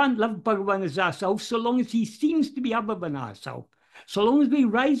course, we can't love Bhagavan as ourselves so long as he seems to be other than ourselves. So long as we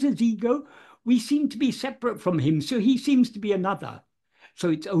rise as ego, we seem to be separate from him, so he seems to be another. So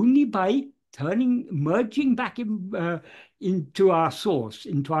it's only by merging back into our source,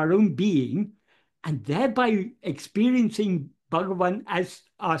 into our own being, and thereby experiencing Bhagavan as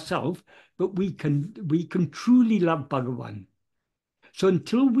ourselves, that we can truly love Bhagavan. So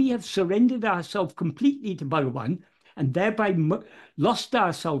until we have surrendered ourselves completely to Bhagavan, and thereby lost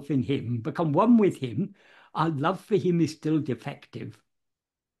ourselves in him, become one with him, our love for him is still defective.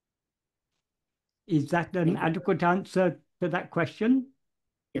 Is that an adequate answer to that question?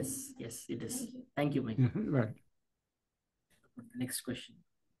 Yes, it is. Thank you, Mike. Right. Next question.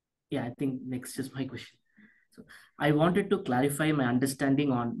 Yeah, I think next is my question. So I wanted to clarify my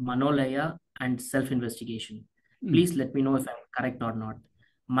understanding on Manolaya and self-investigation. Please let me know if I'm correct or not.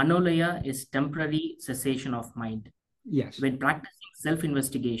 Manolaya is temporary cessation of mind. Yes. When practicing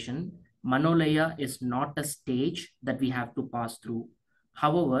self-investigation, Manolaya is not a stage that we have to pass through.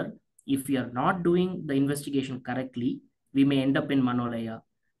 However, if we are not doing the investigation correctly, we may end up in Manolaya,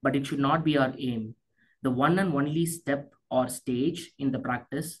 but it should not be our aim. The one and only step or stage in the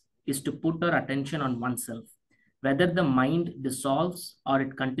practice is to put our attention on oneself. Whether the mind dissolves or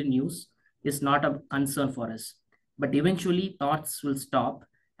it continues is not a concern for us. But eventually, thoughts will stop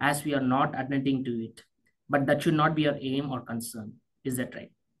as we are not attending to it. But that should not be our aim or concern. Is that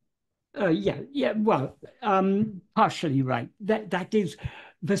right? Yeah. Well, partially right. That is,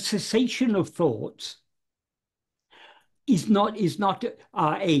 the cessation of thoughts is not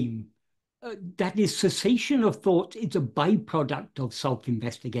our aim. That is, cessation of thought is a byproduct of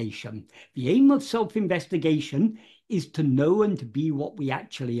self-investigation. The aim of self-investigation is to know and to be what we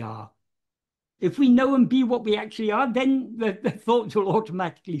actually are. If we know and be what we actually are, then the thoughts will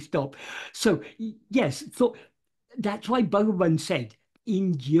automatically stop. So, yes, that's why Bhagavan said,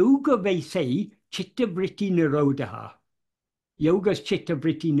 in yoga they say, chitta vritti nirodha. Yoga's chitta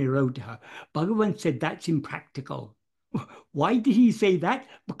vritti nirodha. Bhagavan said that's impractical. Why did he say that?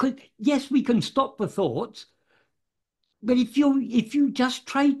 Because yes, we can stop the thoughts, but if you just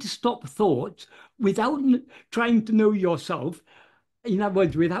try to stop thoughts without trying to know yourself, in other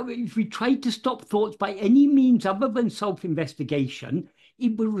words, if we try to stop thoughts by any means other than self-investigation,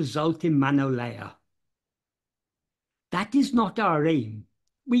 it will result in manolaya. That is not our aim.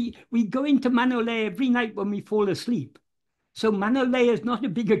 We go into manolaya every night when we fall asleep. So manolaya is not a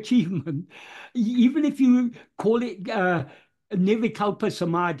big achievement. Even if you call it nirvikalpa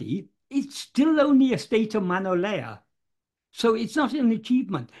samadhi, it's still only a state of manolaya. So it's not an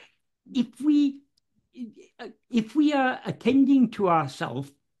achievement. If we are attending to ourselves,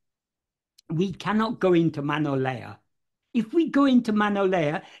 we cannot go into manolaya. If we go into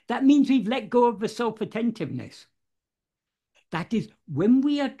manolaya, that means we've let go of the self-attentiveness. That is, when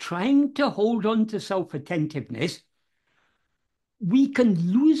we are trying to hold on to self-attentiveness, we can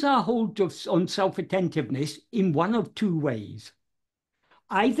lose our hold on self-attentiveness in one of two ways.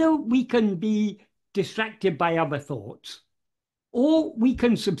 Either we can be distracted by other thoughts, or we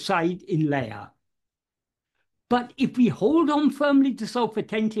can subside in laya. But if we hold on firmly to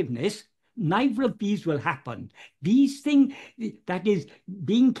self-attentiveness, neither of these will happen. These things, that is,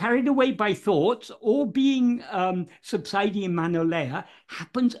 being carried away by thoughts or being subsiding in manolaya,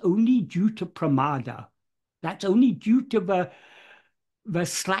 happens only due to pramada. That's only due to the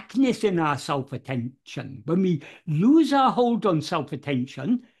slackness in our self-attention. When we lose our hold on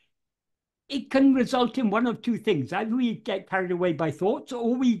self-attention, it can result in one of two things. Either we get carried away by thoughts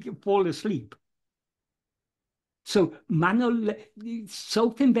or we fall asleep. So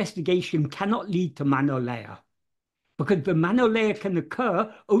self-investigation cannot lead to manolaya, because the manolaya can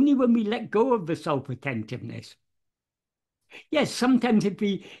occur only when we let go of the self-attentiveness. Yes, sometimes if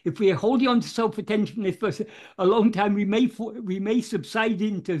we are holding on to self-attentiveness for a long time, we may subside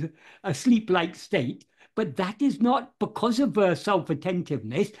into a sleep-like state, but that is not because of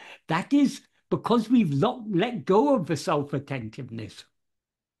self-attentiveness. That is because we've let go of the self-attentiveness.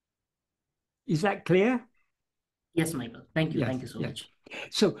 Is that clear? Yes, Michael. Thank you. Yes, Thank you so yes. much.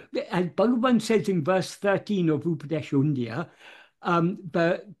 So, as Bhagavan says in verse 13 of Upadeshundya,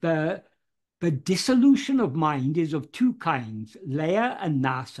 the dissolution of mind is of two kinds, laya and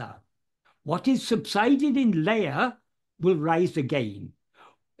nasa. What is subsided in laya will rise again.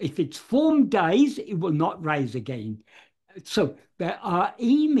 If its form dies, it will not rise again. So our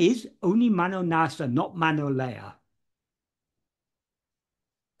aim is only manonasa, not manolaya.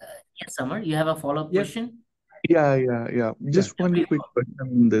 Yes, Samar, you have a follow-up Yeah, question? Yeah. yeah, Just one quick question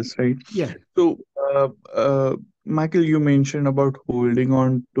on this, right? yeah, So, Michael, you mentioned about holding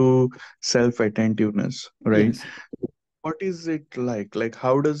on to self-attentiveness, right? yes. What is it like? Like,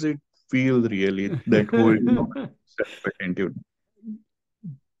 how does it feel really that holding on to self-attentiveness?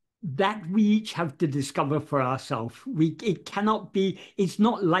 That we each have to discover for ourselves. It cannot be, it's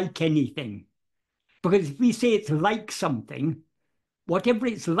not like anything. Because if we say it's like something, whatever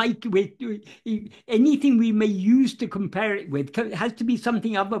it's like with anything we may use to compare it with, it has to be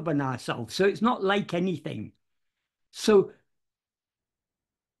something other than ourselves. So it's not like anything. So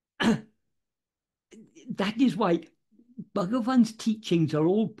that is why Bhagavan's teachings are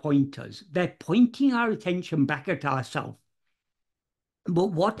all pointers. They're pointing our attention back at ourselves.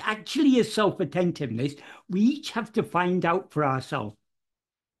 But what actually is self-attentiveness, we each have to find out for ourselves.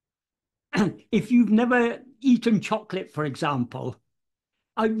 If you've never eaten chocolate, for example,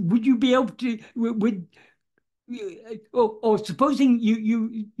 would you be able to, or supposing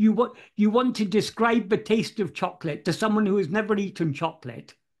you want to describe the taste of chocolate to someone who has never eaten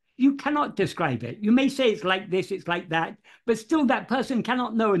chocolate, you cannot describe it. You may say it's like this, it's like that, but still that person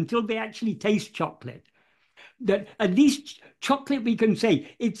cannot know until they actually taste chocolate. That at least chocolate we can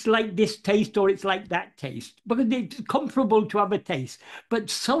say it's like this taste or it's like that taste because it's comparable to other tastes. But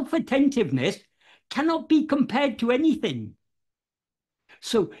self-attentiveness cannot be compared to anything.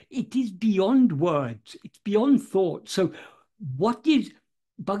 So it is beyond words, it's beyond thought. So what is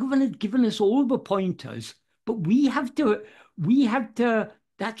Bhagavan has given us all the pointers, but we have to,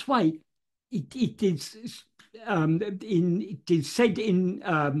 that's why it is it is said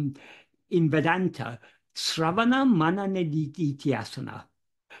in Vedanta, Sravana Mananidithyasana.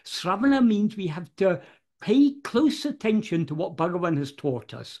 Sravana means we have to pay close attention to what Bhagavan has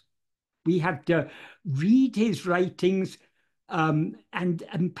taught us. We have to read his writings and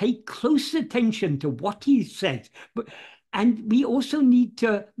pay close attention to what he says. And we also need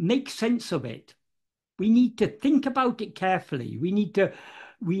to make sense of it. We need to think about it carefully. We need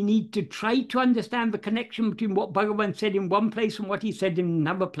to try to understand the connection between what Bhagavan said in one place and what he said in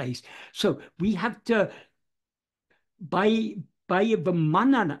another place. So we have to, by the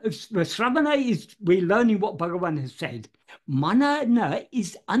manana, the Sravana is we're learning what Bhagavan has said. Manana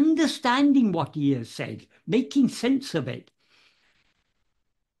is understanding what he has said, making sense of it.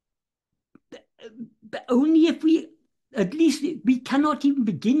 But only if at least we cannot even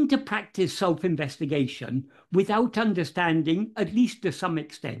begin to practice self-investigation without understanding, at least to some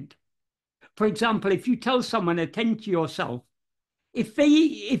extent. For example, if you tell someone, attend to yourself, if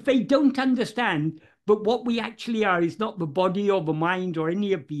they don't understand, but what we actually are is not the body or the mind or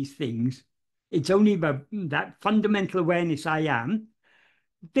any of these things, it's only that fundamental awareness I am,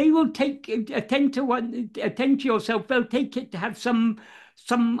 they will attend to yourself, they'll take it to have some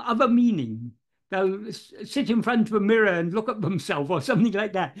other meaning. They'll sit in front of a mirror and look at themselves or something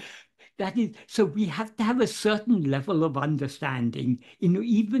like that. That is, so we have to have a certain level of understanding in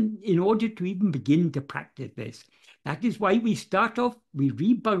order to even begin to practice this. That is why we start off, we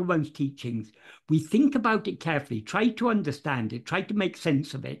read Bhagavan's teachings, we think about it carefully, try to understand it, try to make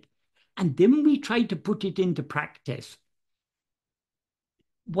sense of it, and then we try to put it into practice.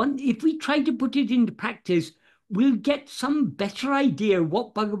 If we try to put it into practice, we'll get some better idea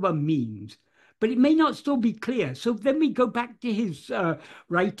what Bhagavan means, but it may not still be clear. So then we go back to his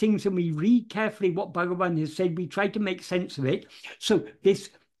writings and we read carefully what Bhagavan has said. We try to make sense of it. So this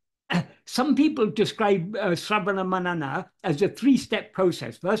some people describe Sravana Manana as a three-step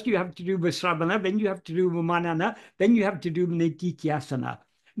process. First, you have to do Sravana, then you have to do Manana, then you have to do Nididhyasana.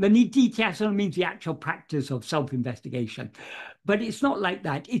 The Nididhyasana means the actual practice of self-investigation. But it's not like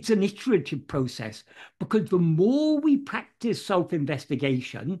that. It's an iterative process, because the more we practice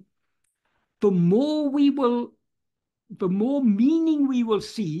self-investigation, the more meaning we will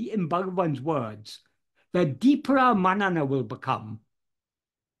see in Bhagavan's words, the deeper our manana will become.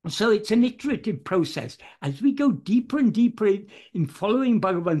 So it's an iterative process. As we go deeper and deeper in following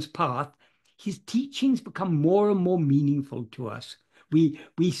Bhagavan's path, his teachings become more and more meaningful to us. We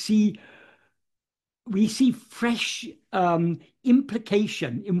see fresh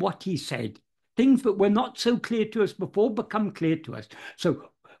implication in what he said. Things that were not so clear to us before become clear to us. So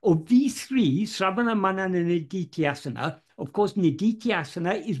of these three, Sravana, Manana, and Nididhyasana, of course,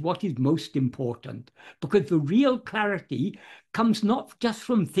 Nididhyasana is what is most important, because the real clarity comes not just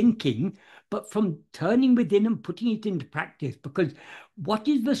from thinking, but from turning within and putting it into practice. Because what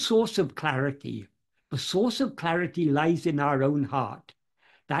is the source of clarity? The source of clarity lies in our own heart.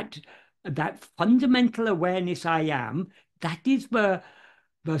 That fundamental awareness I am, that is the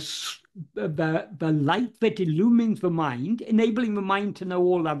light that illumines the mind, enabling the mind to know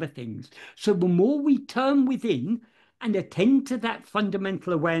all other things. So the more we turn within and attend to that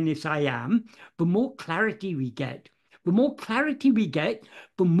fundamental awareness I am, the more clarity we get. The more clarity we get,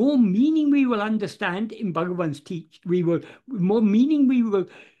 the more meaning we will understand in Bhagavan's more meaning we will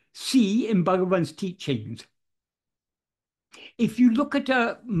see in Bhagavan's teachings. If you look at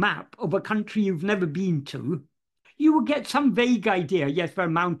a map of a country you've never been to, you will get some vague idea. Yes, there are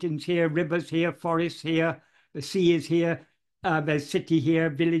mountains here, rivers here, forests here, the sea is here, there's city here,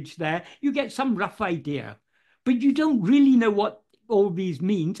 village there. You get some rough idea, but you don't really know what all these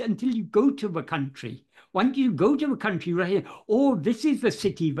means until you go to the country. Once you go to the country, right here, oh, this is the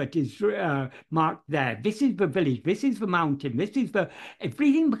city that is marked there. This is the village. This is the mountain. This is the...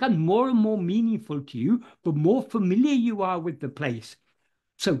 Everything becomes more and more meaningful to you, the more familiar you are with the place.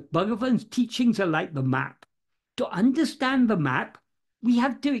 So Bhagavan's teachings are like the map. To understand the map, we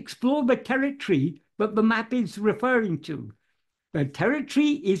have to explore the territory that the map is referring to. The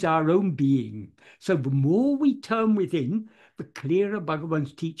territory is our own being. So the more we turn within, the clearer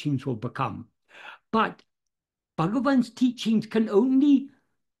Bhagavan's teachings will become. But Bhagavan's teachings can only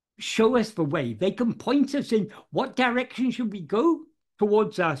show us the way. They can point us in what direction should we go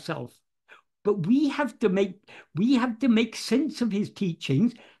towards ourselves. But we have to make sense of his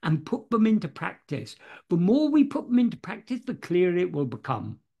teachings and put them into practice. The more we put them into practice, the clearer it will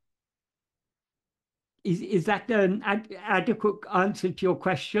become. Is that an adequate answer to your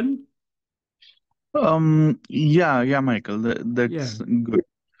question? Yeah, Michael, that's good.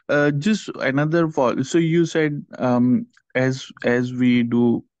 Just another follow. So you said, as we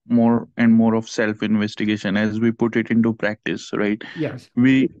do more and more of self-investigation, as we put it into practice, right? Yes.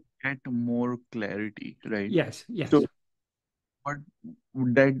 We get more clarity, right? Yes. So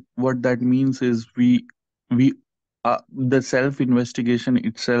what that means is we the self-investigation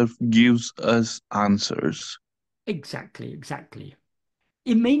itself gives us answers. Exactly.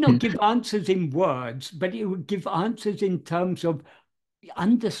 It may not give answers in words, but it will give answers in terms of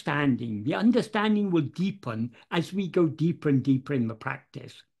understanding. The understanding will deepen as we go deeper and deeper in the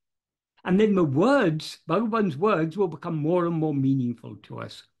practice. And then the words, Bhagavan's words, will become more and more meaningful to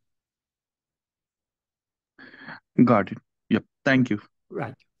us. Got it. Yep. Thank you.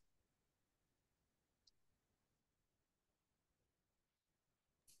 Right.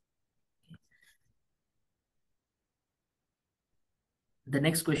 The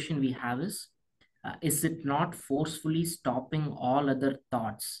next question we have is it not forcefully stopping all other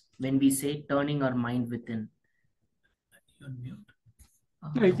thoughts when we say turning our mind within? You're on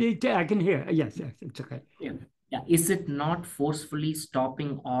mute. I can hear. Yes, it's okay. Yeah. Is it not forcefully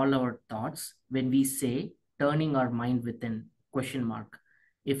stopping all our thoughts when we say turning our mind within? Question mark.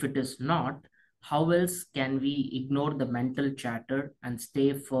 If it is not, how else can we ignore the mental chatter and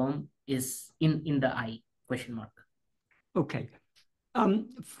stay firm is in the I? Question mark. Okay.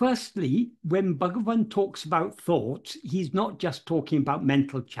 Firstly, when Bhagavan talks about thoughts, he's not just talking about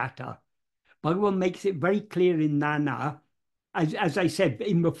mental chatter. Bhagavan makes it very clear in Nana, as I said,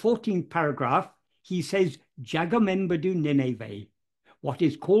 in the 14th paragraph, he says, Jagamembadu Nineve. What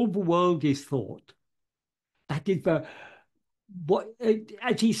is called the world is thought. That is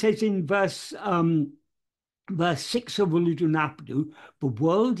as he says in verse verse 6 of Uludunapadu, the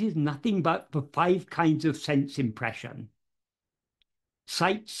world is nothing but the 5 kinds of sense impression.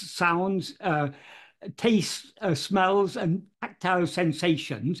 Sights, sounds, tastes, smells, and tactile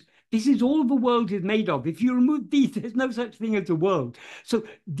sensations. This is all the world is made of. If you remove these, there's no such thing as a world. So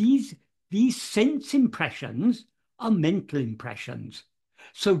these sense impressions are mental impressions.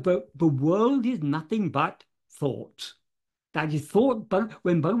 So the world is nothing but thoughts. That is thought, but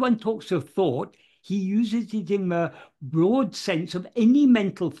when Bhagavan talks of thought, he uses it in the broad sense of any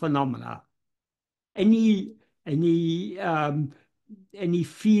mental phenomena, any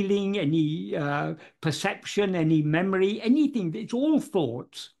feeling, any perception, any memory, anything. It's all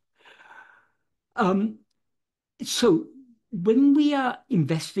thoughts. So when we are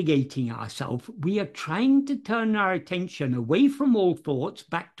investigating ourselves, we are trying to turn our attention away from all thoughts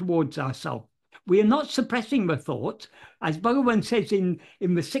back towards ourselves. We are not suppressing the thoughts. As Bhagavan says in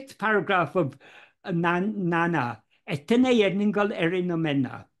the 6th paragraph of Nana,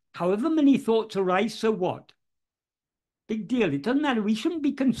 however many thoughts arise, so what? Big deal. It doesn't matter. We shouldn't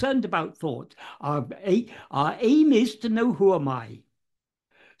be concerned about thoughts. Our aim is to know who am I.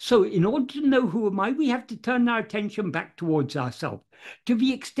 So in order to know who am I, we have to turn our attention back towards ourselves. To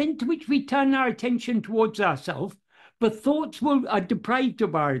the extent to which we turn our attention towards ourselves, the thoughts are deprived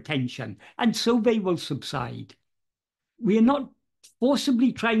of our attention, and so they will subside. We are not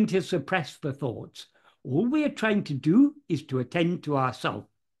forcibly trying to suppress the thoughts. All we are trying to do is to attend to ourselves.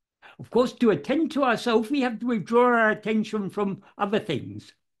 Of course, to attend to ourselves, we have to withdraw our attention from other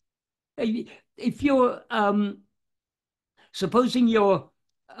things. If you're, supposing you're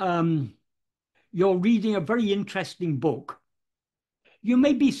reading a very interesting book, you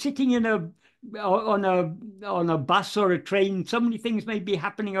may be sitting on a bus or a train. So many things may be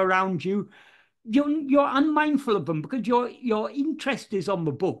happening around you. You're unmindful of them because your interest is on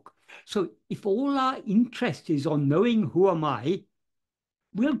the book. So if all our interest is on knowing who am I,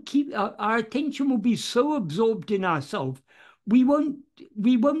 we'll keep our attention will be so absorbed in ourselves, we won't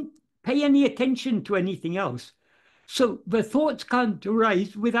pay any attention to anything else. So the thoughts can't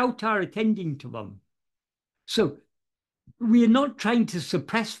arise without our attending to them. So we are not trying to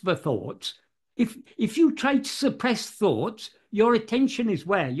suppress the thoughts. If you try to suppress thoughts, your attention is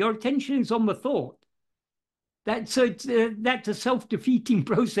where? Your attention is on the thought. That's a self-defeating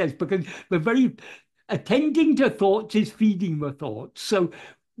process, because the very attending to thoughts is feeding the thoughts. So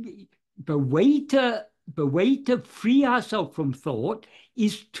the way to free ourselves from thought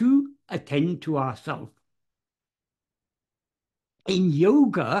is to attend to ourselves. In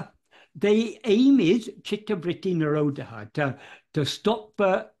yoga, the aim is chitta vritti nirodha, to stop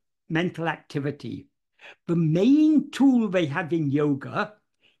the mental activity. The main tool they have in yoga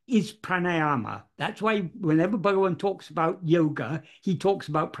is pranayama. That's why whenever Bhagavan talks about yoga, he talks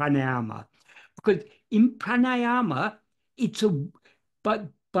about pranayama. Because in pranayama, but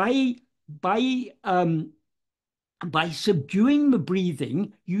by subduing the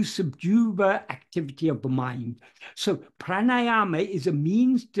breathing, you subdue the activity of the mind. So pranayama is a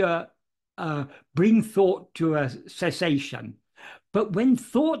means to bring thought to a cessation. But when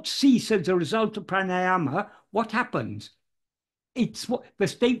thoughts cease as a result of pranayama, what happens? It's what the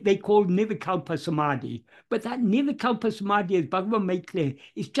state they call nirvikalpa samadhi. But that nirvikalpa samadhi, as Bhagavan made clear,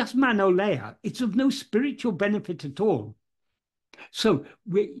 is just manolaya. It's of no spiritual benefit at all. So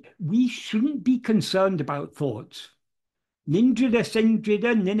we shouldn't be concerned about thoughts. Nindrida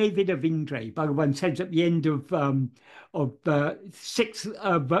sendrida ninevida vindre, Bhagavan says at the end of verse 6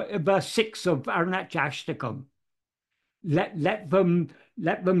 of Arunachashtakam. Let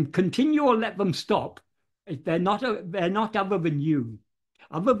them continue or let them stop. They're not other than you.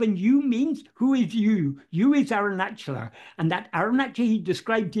 Other than you means who is you? You is Arunachala. And that Arunachala he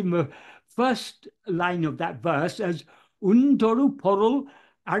described in the first line of that verse as Undoru Porul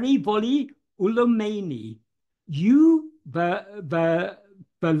Arivoli Ulumeni. You, the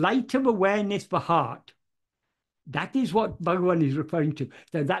light of awareness, the heart. That is what Bhagavan is referring to.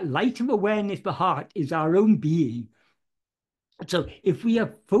 That light of awareness, the heart, is our own being. So if we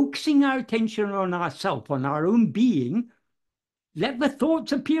are focusing our attention on ourselves, on our own being, let the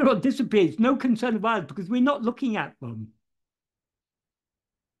thoughts appear or disappear. It's no concern of ours because we're not looking at them.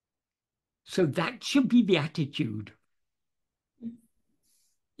 So that should be the attitude.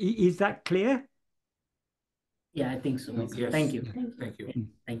 Is that clear? Yeah, I think so. Yes. Thank you. Thank you.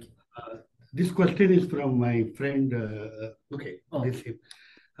 Thank you. This question is from my friend.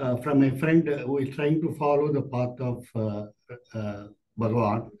 From my friend who is trying to follow the path of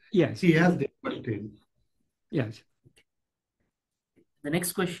Bhagavan. Yes. He has this question. Yes. The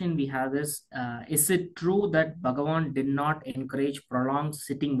next question we have is it true that Bhagavan did not encourage prolonged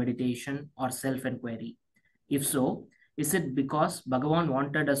sitting meditation or self-enquiry? If so, is it because Bhagavan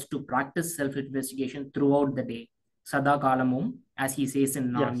wanted us to practice self-investigation throughout the day, Sada Kalamum, as he says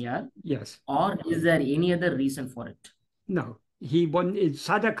in Nanyar, Yes. or is there any other reason for it? No, he wanted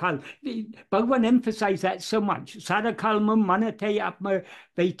sadakal. Bhagavan emphasized that so much. Sadakalmam manate atma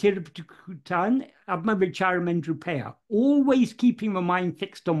vaitirputan atma-vichara mendrupaya. Always keeping the mind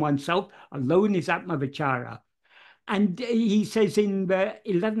fixed on oneself alone is atma-vichara. And he says in the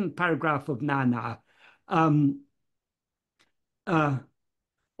 11th paragraph of Nana,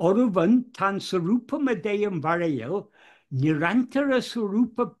 Oruvan tan sarupa madeyam varayil nirantara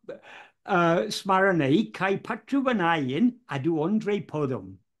sarupa smaranai kai patruvanayin adu andre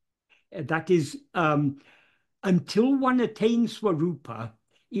podam. That is, until one attains Swarupa,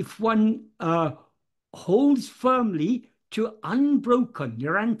 if one holds firmly to unbroken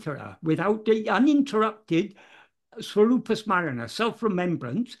Nirantara, without the uninterrupted Swarupa Smarana,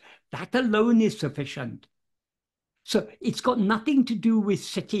 self-remembrance, that alone is sufficient. So it's got nothing to do with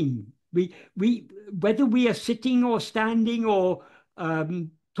sitting. Whether we are sitting or standing or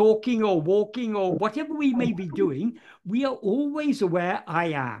talking or walking or whatever we may be doing, we are always aware I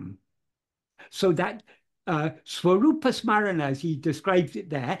am. So that Swarupa Smarana, as he describes it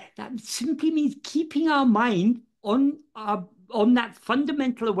there, that simply means keeping our mind on that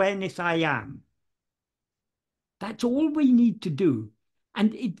fundamental awareness I am. That's all we need to do.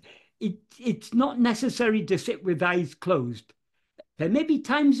 And it's not necessary to sit with eyes closed. There may be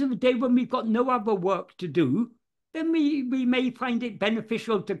times of the day when we've got no other work to do, then we may find it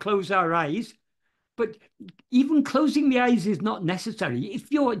beneficial to close our eyes. But even closing the eyes is not necessary.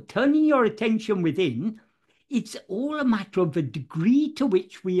 If you're turning your attention within, it's all a matter of the degree to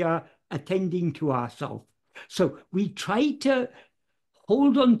which we are attending to ourselves. So we try to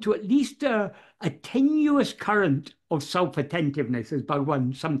hold on to at least a tenuous current of self-attentiveness, as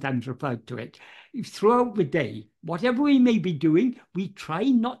Bhagavan sometimes referred to it. Throughout the day, whatever we may be doing, we try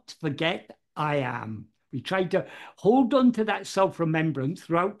not to forget I am. We try to hold on to that self-remembrance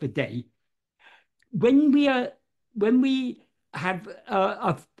throughout the day. When we have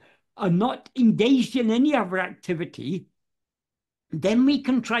are not engaged in any other activity, then we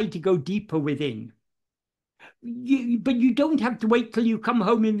can try to go deeper within. But you don't have to wait till you come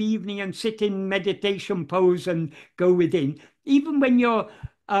home in the evening and sit in meditation pose and go within. Even when you're,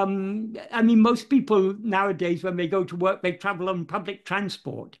 I mean, most people nowadays, when they go to work, they travel on public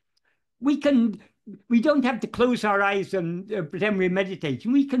transport. We don't have to close our eyes and pretend we're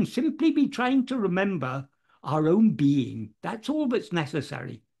meditating. We can simply be trying to remember our own being. That's all that's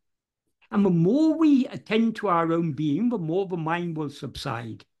necessary. And the more we attend to our own being, the more the mind will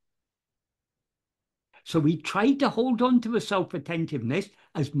subside. So we try to hold on to the self-attentiveness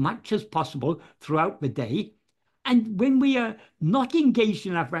as much as possible throughout the day. And when we are not engaged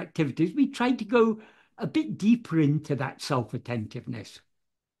in other activities, we try to go a bit deeper into that self-attentiveness.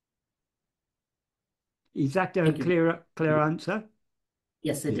 Is that a clear answer?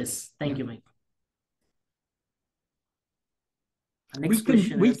 Yes, it is. Thank you, Mike.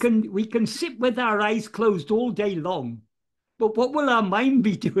 We can sit with our eyes closed all day long, but what will our mind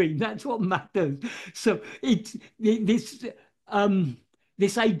be doing? That's what matters. So it's this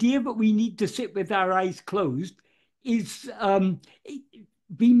idea that we need to sit with our eyes closed is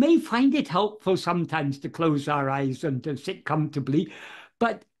we may find it helpful sometimes to close our eyes and to sit comfortably,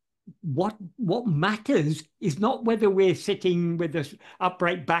 but what matters is not whether we're sitting with an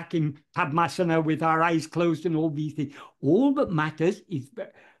upright back in Padmasana with our eyes closed and all these things. All that matters is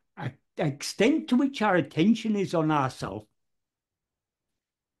the extent to which our attention is on ourselves.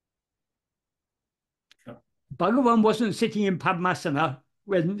 Sure. Bhagavan wasn't sitting in Padmasana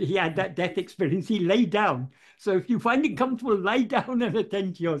when he had that death experience. He lay down. So if you find it comfortable, lie down and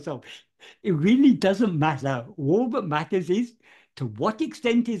attend to yourself. It really doesn't matter. All that matters is to what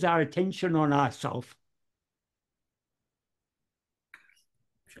extent is our attention on ourselves.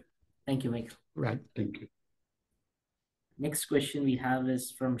 Sure. Thank you, Mike. Right. Thank you. Next question we have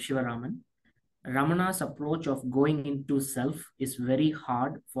is from Shivaraman. Ramana's approach of going into self is very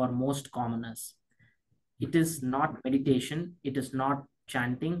hard for most commoners. It is not meditation, it is not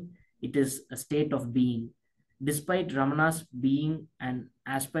chanting, it is a state of being. Despite Ramana's being an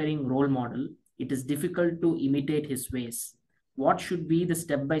aspiring role model, it is difficult to imitate his ways. What should be the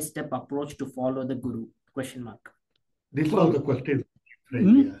step-by-step approach to follow the Guru? Question mark. This was the question,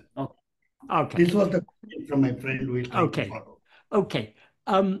 friend. Okay. Okay. This was the question from my friend who is trying to follow. Okay.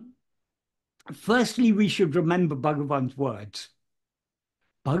 Firstly, we should remember Bhagavan's words.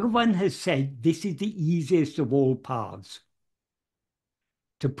 Bhagavan has said this is the easiest of all paths.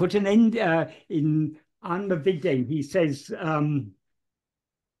 To put an end in Atma-vichara, he says,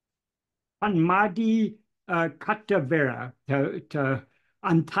 Panmadi Katavira, to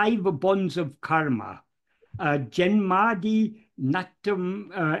untie the bonds of karma. Janmadi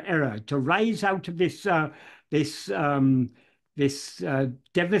Natum era, to rise out of this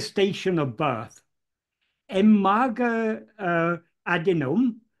devastation of birth. Emmaga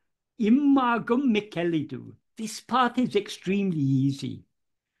Adenum, Immagum Mikelidu. This path is extremely easy.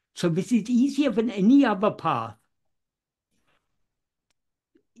 So this is easier than any other path.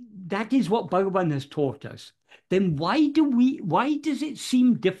 That is what Bhagavan has taught us. Then why does it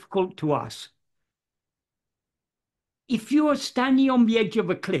seem difficult to us? If you are standing on the edge of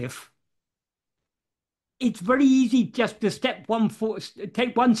a cliff, it's very easy just to take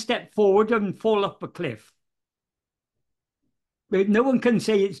one step forward and fall off the cliff. No one can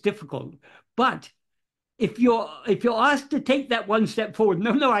say it's difficult. But if you're asked to take that one step forward,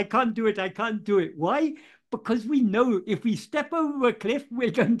 no, I can't do it. I can't do it. Why? Because we know if we step over a cliff,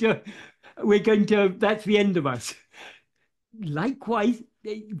 we're going to, that's the end of us. Likewise,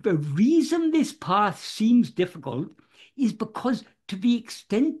 the reason this path seems difficult is because to the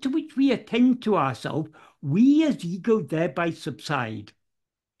extent to which we attend to ourselves, we as ego thereby subside.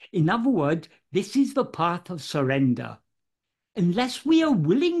 In other words, this is the path of surrender. Unless we are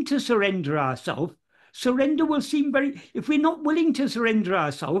willing to surrender ourselves, surrender will seem very, if we're not willing to surrender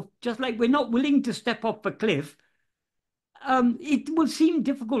ourselves, just like we're not willing to step off a cliff, it will seem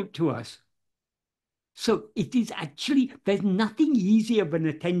difficult to us. So it is actually, there's nothing easier than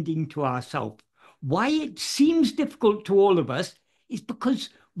attending to ourselves. Why it seems difficult to all of us is because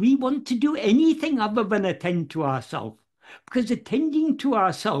we want to do anything other than attend to ourselves. Because attending to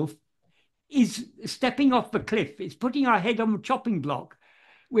ourselves is stepping off the cliff. It's putting our head on the chopping block.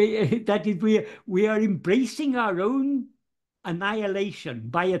 We are embracing our own annihilation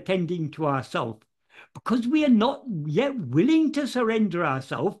by attending to ourselves. Because we are not yet willing to surrender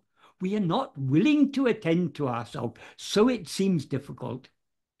ourselves, we are not willing to attend to ourselves. So it seems difficult.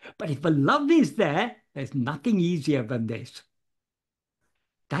 But if the love is there, there's nothing easier than this.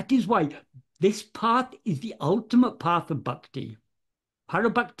 That is why this path is the ultimate path of bhakti.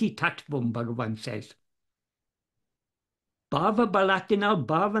 Parabhakti Tattvam, Bhagavan says. Bhava Balatina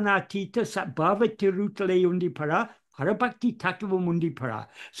Bhavanatita Satbhava Tirutale Undipara, Parabhakti Tattvam Undipara.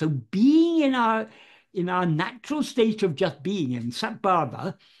 So being in our natural state of just being in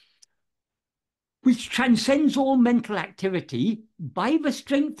Satbhava, which transcends all mental activity, by the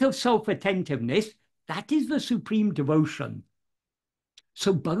strength of self-attentiveness, that is the supreme devotion.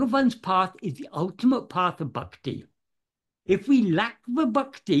 So Bhagavan's path is the ultimate path of bhakti. If we lack the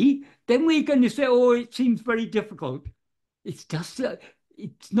bhakti, then we're going to say, oh, it seems very difficult. It's just,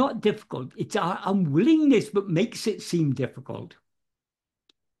 it's not difficult. It's our unwillingness that makes it seem difficult.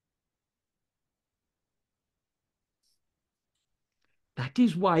 That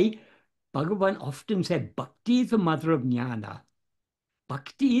is why Bhagavan often said, bhakti is the mother of jnana.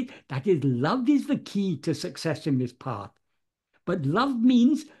 Bhakti, that is, love is the key to success in this path. But love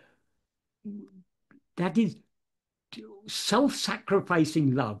means, that is,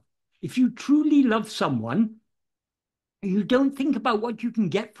 self-sacrificing love. If you truly love someone, you don't think about what you can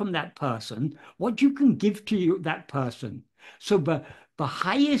get from that person, what you can give to that person. So the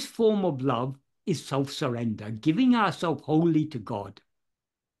highest form of love is self-surrender, giving ourselves wholly to God.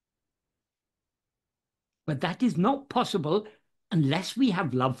 But that is not possible unless we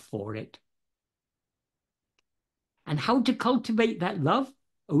have love for it. And how to cultivate that love?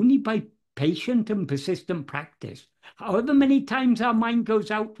 Only by patient and persistent practice. However many times our mind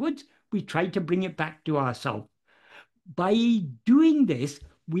goes outwards, we try to bring it back to ourselves. By doing this,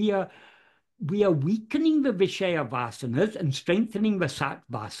 we are weakening the Vishaya vasanas and strengthening the Sat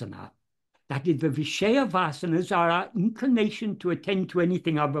vasana. That is, the Vishaya vasanas are our inclination to attend to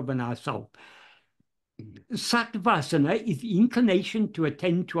anything other than ourselves. Sat vasana is the inclination to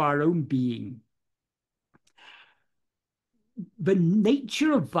attend to our own being. The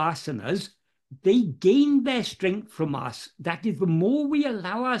nature of vasanas, they gain their strength from us. That is, the more we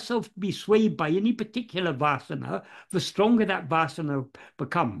allow ourselves to be swayed by any particular vasana, the stronger that vasana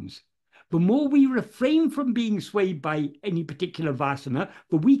becomes. The more we refrain from being swayed by any particular vasana,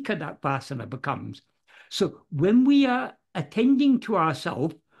 the weaker that vasana becomes. So when we are attending to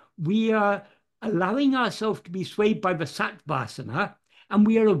ourselves, we are allowing ourselves to be swayed by the sat vasana, and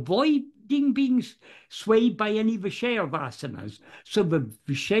we are avoiding being swayed by any Vishaya vasanas. So the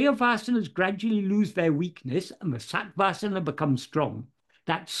Vishaya vasanas gradually lose their weakness and the Sat vasana becomes strong.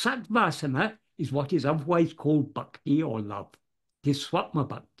 That Sat vasana is what is otherwise called bhakti or love. It is Swatma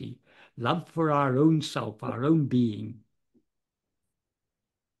bhakti, love for our own self, our own being.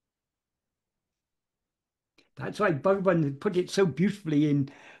 That's why Bhagavan put it so beautifully in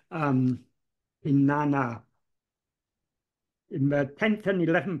in Nana, in the 10th and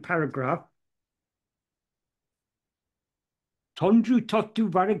 11th paragraph. Tondru totu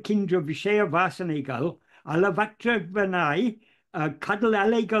varakindra vishaya vasanegal, alavatra vanai, kadal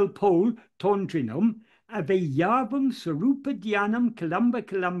alegal pol tondrinum, ave yavam sarupa dhyanam kalamba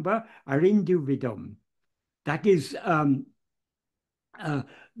kalamba arindu vidum. That is,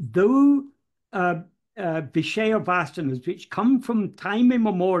 though Vishaya vasanas, which come from time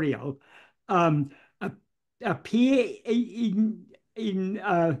immemorial, appear in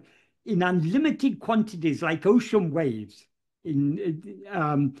unlimited quantities like ocean waves,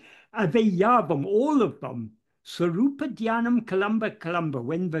 Aveyavam, all of them, Swarupa Dhyanam Kalamba Kalamba,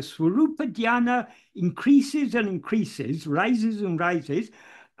 when the Swarupa Dhyana increases and increases, rises and rises,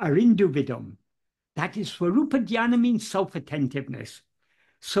 Arinduvidam. That is, Swarupa Dhyana means self-attentiveness.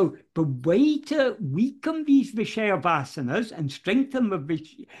 So the way to weaken these Vishaya vasanas and strengthen the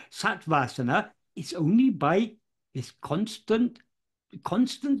Satvasana is only by this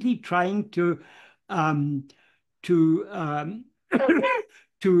constantly trying to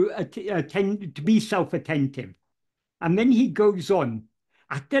attend, to be self-attentive. And then he goes on,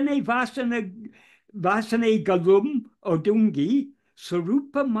 Atane vasane galum odungi,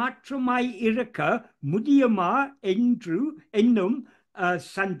 Sarupa matramai iraka, mudiyama ennum,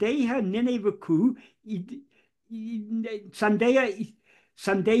 sandeha ninevaku, sandeha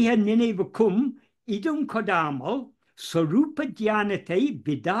ninevakum, idum kodamal, Sarupa dhyanate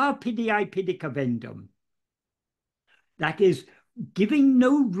vida pidiyai pidikavendum. That is, giving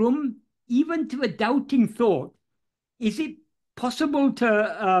no room even to a doubting thought. Is it possible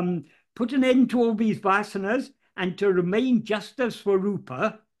to put an end to all these vasanas and to remain just as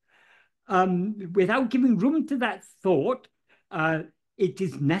Swarupa without giving room to that thought? It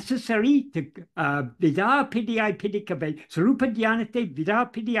is necessary to vida pidiyai pidikavendam, Sarupa dhyanate vida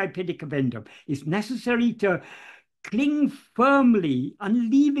pidiyai pidikavendam. It's necessary to cling firmly,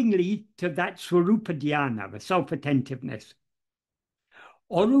 unleavingly to that Swarupa dhyana, the self-attentiveness.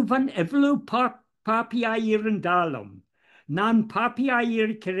 Oruvan evelu papiayirandalam, nan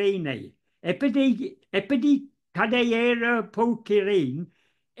papiayirkirene, epidi kadayera pokirin,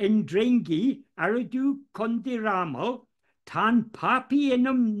 endrengi aradu kondiramal, tan papi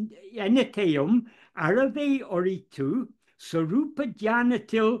eneteum, arave oritu, Swarupa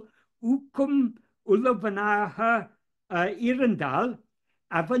dhyanatil ukum Ulavanaha Irandal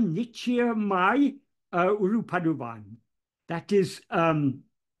Avanichya Mai Urupaduvan. That is,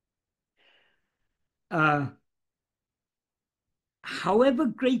 however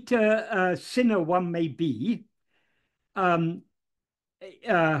great a sinner one may be,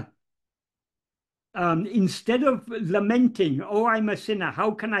 instead of lamenting, "Oh, I'm a sinner,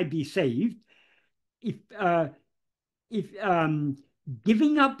 how can I be saved?" if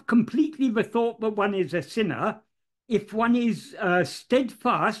giving up completely the thought that one is a sinner, if one is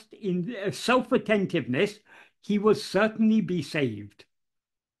steadfast in self-attentiveness, he will certainly be saved.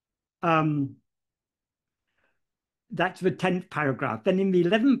 That's the 10th paragraph. Then in the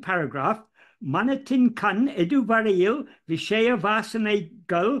 11th paragraph, Manatin kan eduvarail vishaya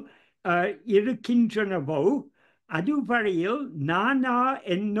vasanegal irukindranavo aduvarail nana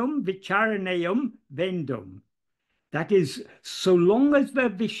ennum vicharanayam vendum. That is, so long as the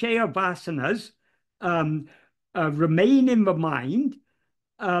Vishaya vasanas remain in the mind,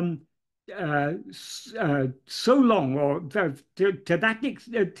 so long, or to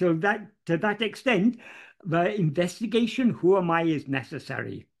that extent, the investigation, who am I, is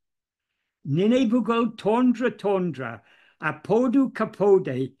necessary. Ninebugal tondra, apodu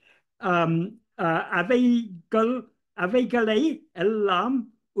kapode, avegale ellam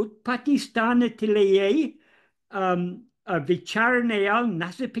utpatistanatilaye, vicharanayal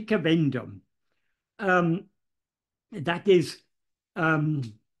nasipikavendum. That is,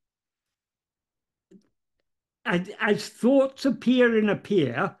 as thoughts appear and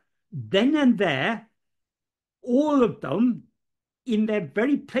appear, then and there, all of them, in their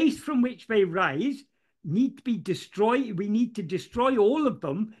very place from which they rise, need to be destroyed. We need to destroy all of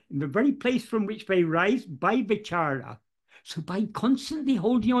them in the very place from which they rise by vichara. So by constantly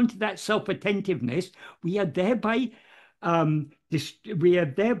holding on to that self-attentiveness, we are thereby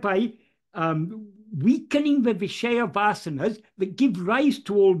weakening the Vishaya vasanas that give rise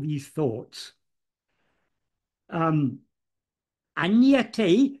to all these thoughts.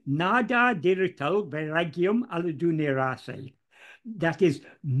 Anyate nada dirital vairagyam aladunirase. That is,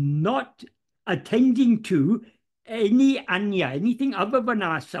 not attending to any anya, anything other than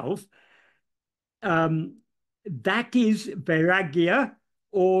ourselves. That is vairagya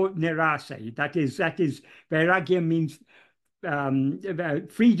or nirase. That is vairagya means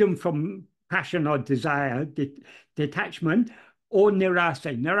freedom from passion or desire, detachment, or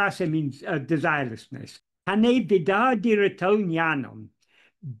nirasa. Nirasa means desirelessness. Hane vidadirato jnanam.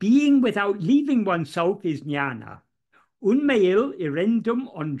 Being without leaving oneself is jnana. Unmail irendum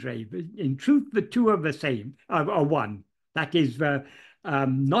andre. In truth, the two are the same, are one. That is,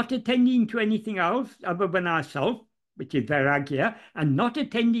 not attending to anything else other than ourself, which is vairagya, and not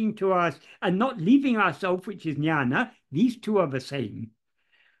attending to us, and not leaving ourself, which is jnana. These two are the same.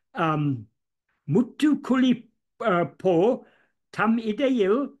 Muttu kuli po tam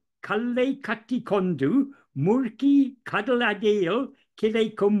ideil kalle katti kondu murki kadaladeil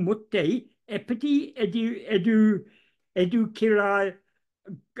kile kum mutte epiti edu kira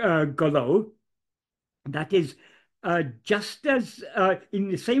golo. That is, just as in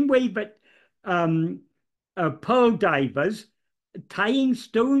the same way that pearl divers tying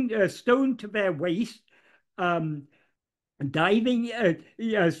stone to their waist, diving,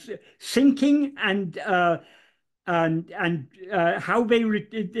 sinking, and how they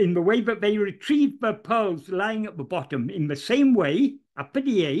in the way that they retrieve the pearls lying at the bottom. In the same way,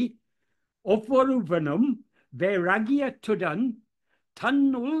 apadiye, Ovoruvanum, Vairagya Tudan,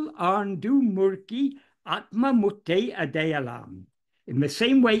 Tannul Arndu Murki, Atma Mutte Adayalam. In the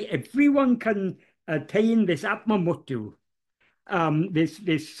same way, everyone can attain this Atma Muttu,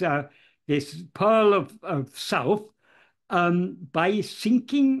 this pearl of self, by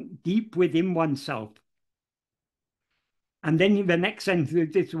sinking deep within oneself. And then in the next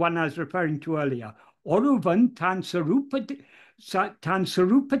sentence, this one I was referring to earlier, Oruvan tan sarupate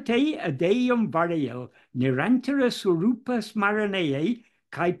adeyam varayel nirantara surupa smaraneye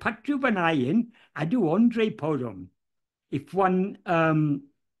kai patruvanayin adu andre podum. If one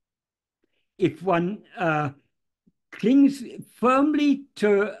clings firmly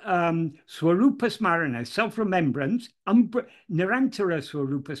to Swarupa Smarana, self-remembrance, Nirantara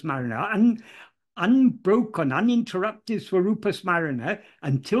Swarupa Smarana, unbroken, uninterrupted Swarupa Smarana,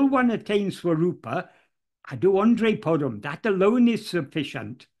 until one attains Swarupa, Adu Andre Podum, that alone is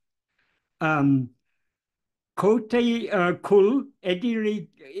sufficient. Kote Kul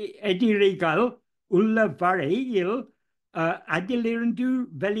Edirigal Ulla Vareil Adilirandu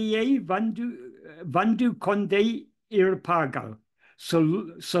Velier Vandu Konde Irpagal.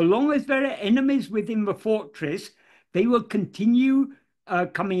 So long as there are enemies within the fortress, they will continue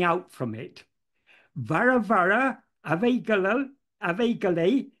coming out from it. Vara Avegale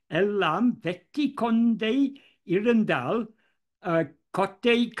Elam Vetti Konde Irandal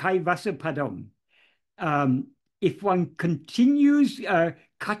Kote Kaivasapadam. If one continues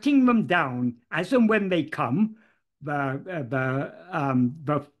cutting them down as and when they come, the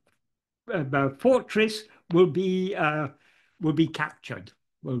fortress will be captured,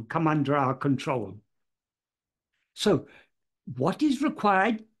 will come under our control. So what is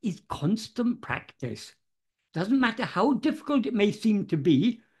required is constant practice. Doesn't matter how difficult it may seem to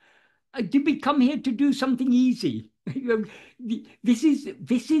be. Did we come here to do something easy? This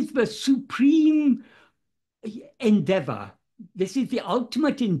is the supreme endeavor. This is the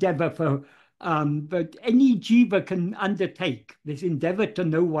ultimate endeavor for that any jiva can undertake, this endeavor to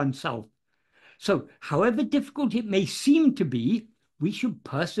know oneself. So however difficult it may seem to be, we should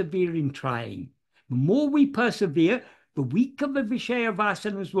persevere in trying. The more we persevere, the weaker the Vishaya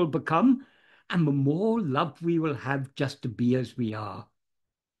vasanas will become, and the more love we will have just to be as we are.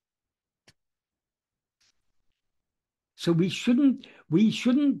 So we shouldn't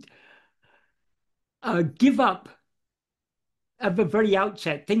give up at the very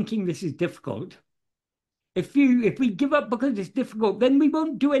outset thinking this is difficult. If we give up because it's difficult, then we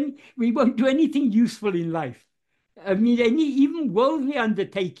won't do anything useful in life. I mean, even worldly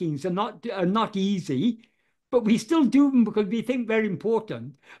undertakings are not easy, but we still do them because we think they're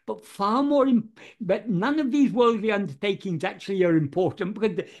important. But but none of these worldly undertakings actually are important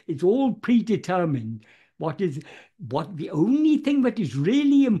because it's all predetermined. The only thing that is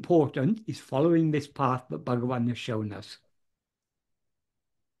really important is following this path that Bhagavan has shown us.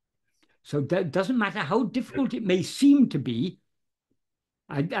 So that doesn't matter how difficult it may seem to be,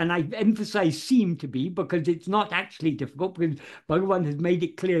 and I emphasize seem to be because it's not actually difficult, because Bhagavan has made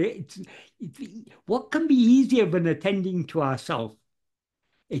it clear. What can be easier than attending to ourselves?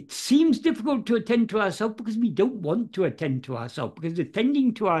 It seems difficult to attend to ourselves because we don't want to attend to ourselves, because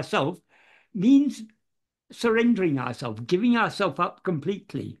attending to ourselves means surrendering ourselves, giving ourselves up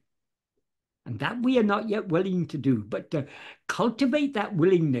completely. And that we are not yet willing to do. But to cultivate that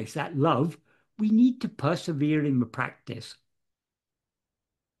willingness, that love, we need to persevere in the practice.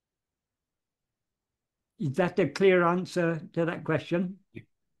 Is that a clear answer to that question?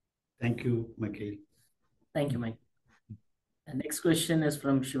 Thank you, Mikhail. Thank you, Mike. The next question is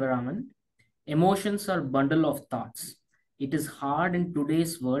from Shivaraman. Emotions are bundle of thoughts. It is hard in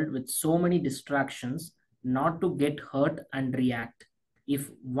today's world with so many distractions not to get hurt and react. If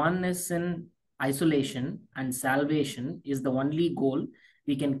one is in isolation and salvation is the only goal,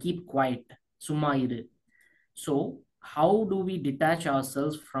 we can keep quiet. Summa iru. So, how do we detach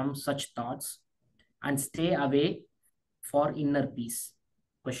ourselves from such thoughts and stay away for inner peace?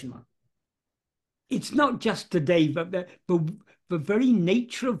 Question mark. It's not just today, but the very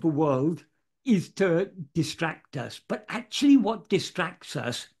nature of the world is to distract us. But actually, what distracts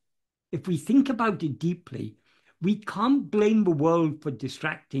us, if we think about it deeply, we can't blame the world for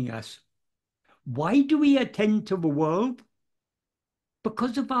distracting us. Why do we attend to the world?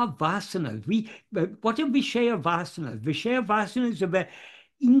 Because of our vasanas. What are Vishaya vasanas? Vishaya vasanas are the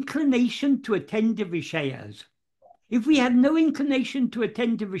inclination to attend to Vishayas. If we had no inclination to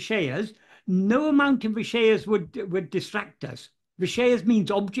attend to Vishayas, no amount of Vishayas would distract us. Vishayas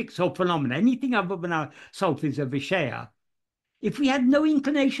means objects or phenomena. Anything other than ourself is a Vishaya. If we had no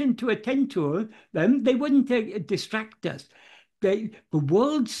inclination to attend to them, they wouldn't distract us. The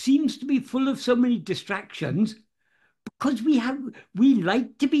world seems to be full of so many distractions because we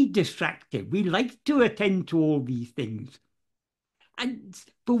like to be distracted. We like to attend to all these things. And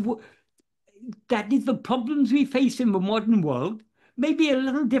that is the problems we face in the modern world, maybe a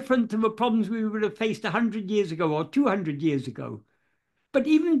little different to the problems we would have faced 100 years ago or 200 years ago. But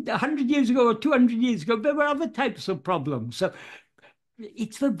even 100 years ago or 200 years ago, there were other types of problems. So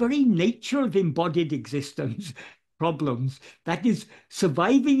it's the very nature of embodied existence problems. That is,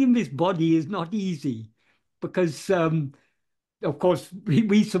 surviving in this body is not easy because of course,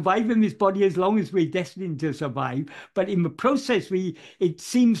 we survive in this body as long as we're destined to survive. But in the process, it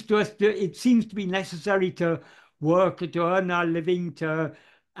seems to be necessary to work to earn our living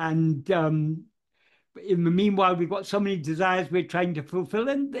and in the meanwhile, we've got so many desires we're trying to fulfill,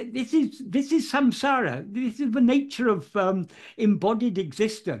 and this is samsara. This is the nature of embodied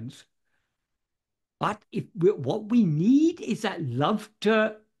existence. But what we need is that love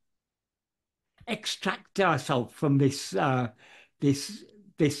to extract ourselves from this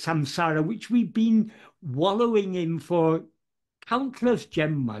samsara, which we've been wallowing in for countless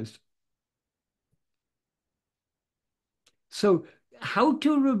janmas. So how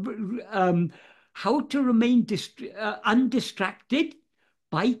to remain undistracted?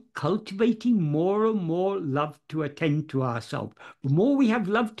 By cultivating more and more love to attend to ourselves. The more we have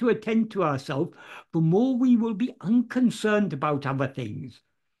love to attend to ourselves, the more we will be unconcerned about other things.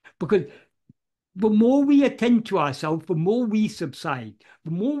 Because the more we attend to ourselves, the more we subside.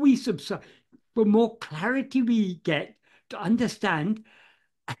 The more we subside, the more clarity we get to understand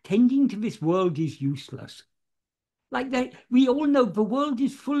attending to this world is useless. Like that, we all know the world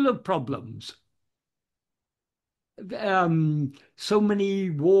is full of problems. So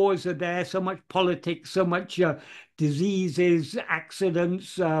many wars are there, so much politics, so much diseases,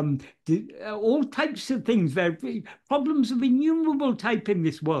 accidents, all types of things. There are problems of innumerable type in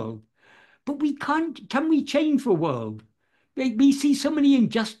this world. But can we change the world? We see so many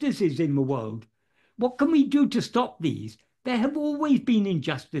injustices in the world. What can we do to stop these? There have always been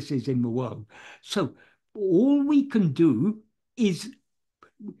injustices in the world. So all we can do is,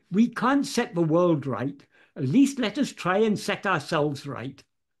 we can't set the world right. At least let us try and set ourselves right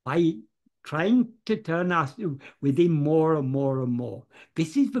by trying to turn us within more and more and more.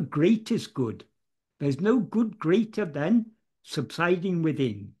 This is the greatest good. There's no good greater than subsiding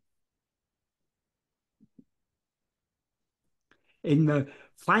within. In the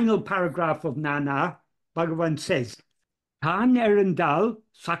final paragraph of Nana, Bhagavan says, Tan erendal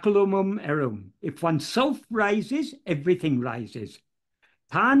sakalumum erum. If oneself rises, everything rises.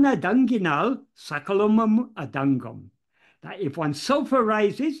 Tan adanginal sakalumum adangam. That if oneself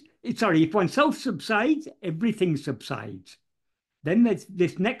if oneself subsides, everything subsides. Then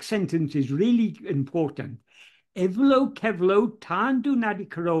this next sentence is really important. Evlo kevlo tandu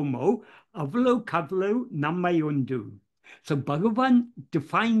nadikaromo, avlo kavlo namayundu. So Bhagavan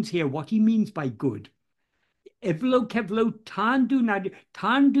defines here what he means by good. Evlo kevlo tandu nadi.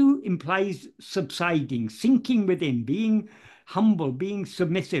 Tandu implies subsiding, sinking within, being humble, being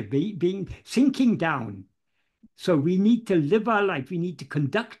submissive, being sinking down. So we need to live our life. We need to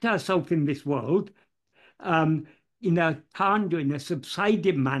conduct ourselves in this world in a tandu, in a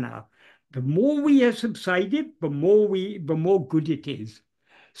subsided manner. The more we are subsided, the more good it is.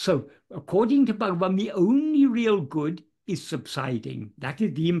 So according to Bhagavan, the only real good is subsiding. That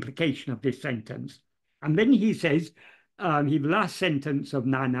is the implication of this sentence. And then he says, the last sentence of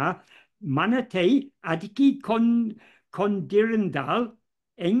Nana, Manate adiki kondirandal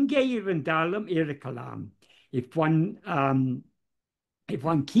enge irandalam irakalam. If one if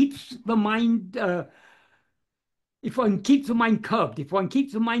one keeps the mind if one keeps the mind curbed, if one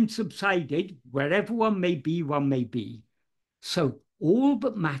keeps the mind subsided, wherever one may be, one may be. So all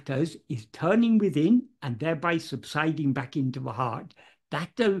that matters is turning within and thereby subsiding back into the heart.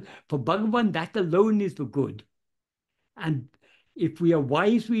 That, for Bhagavan, that alone is the good. And if we are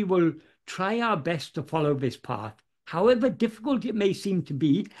wise, we will try our best to follow this path. However difficult it may seem to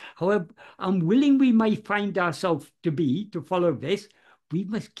be, however unwilling we may find ourselves to be to follow this, we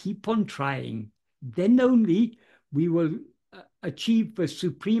must keep on trying. Then only we will achieve the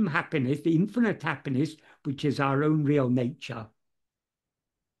supreme happiness, the infinite happiness, which is our own real nature.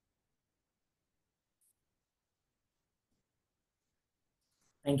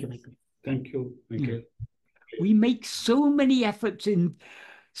 Thank you, Michael. Thank you, Michael. We make so many efforts in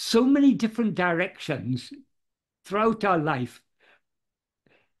so many different directions throughout our life.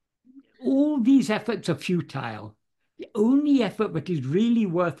 All these efforts are futile. The only effort that is really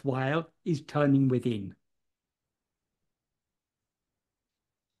worthwhile is turning within.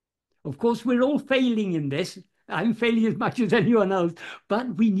 Of course, we're all failing in this. I'm failing as much as anyone else,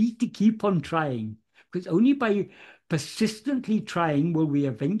 but we need to keep on trying, because only by persistently trying will we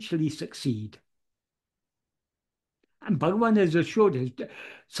eventually succeed. And Bhagavan has assured us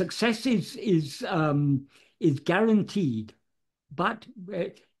success is guaranteed, but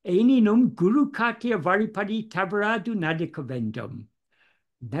eninum guru katya varipari tavaradu nadikavendam.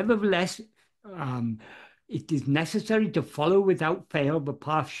 Nevertheless, it is necessary to follow without fail the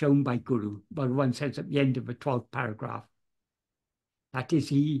path shown by Guru. Bhagavan says at the end of the 12th paragraph. That is,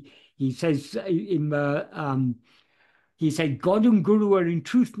 he says in the he said, God and Guru are in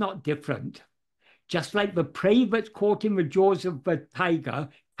truth not different. Just like the prey that's caught in the jaws of the tiger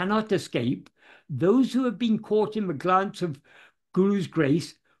cannot escape, those who have been caught in the glance of Guru's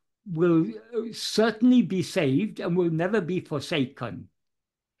grace will certainly be saved and will never be forsaken.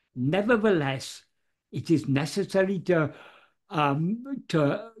 Nevertheless, it is necessary to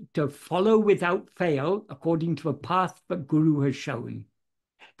follow without fail according to the path that Guru has shown.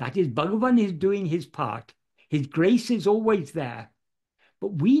 That is, Bhagavan is doing his part. His grace is always there.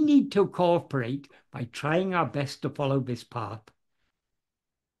 But we need to cooperate by trying our best to follow this path.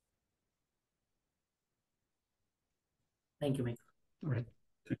 Thank you, Michael. All right.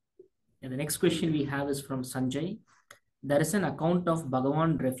 And the next question we have is from Sanjay. There is an account of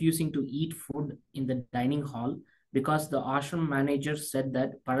Bhagavan refusing to eat food in the dining hall because the ashram manager said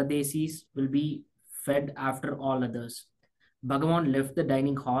that Paradesis will be fed after all others. Bhagavan left the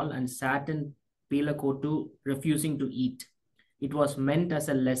dining hall and sat in Pelakotu, refusing to eat. It was meant as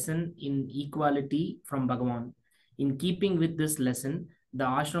a lesson in equality from Bhagavan. In keeping with this lesson, the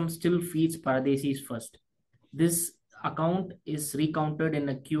ashram still feeds Paradesis first. This account is recounted in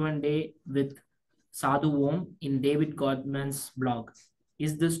a Q&A with Sadhu Om in David Godman's blog.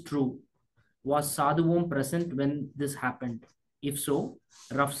 Is this true? Was Sadhu Om present when this happened? If so,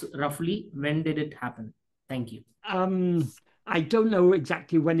 roughly when did it happen? Thank you. I don't know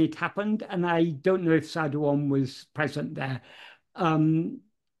exactly when it happened, and I don't know if Sadhu Om was present there.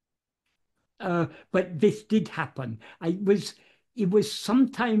 But this did happen. It was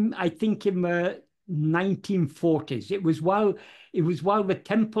sometime, I think, in the 1940s. It was while the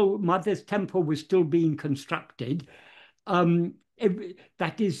temple, Mother's temple, was still being constructed.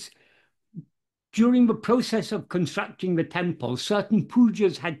 That is, during the process of constructing the temple, certain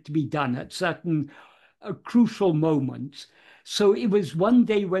pujas had to be done at certain crucial moments. So it was one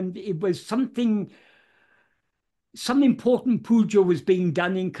day when it was some important puja was being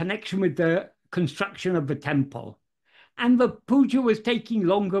done in connection with the construction of the temple. And the puja was taking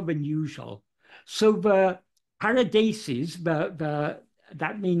longer than usual. So the paradasis,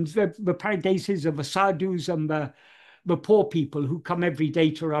 that means the paradasis of the sadhus and the poor people who come every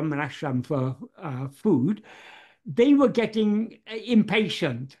day to Ramana ashram for food, they were getting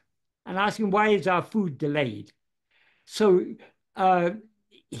impatient and asking, why is our food delayed? So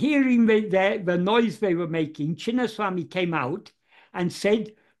hearing the noise they were making, Chinnaswami came out and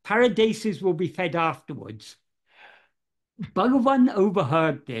said, Paradasis will be fed afterwards. Bhagavan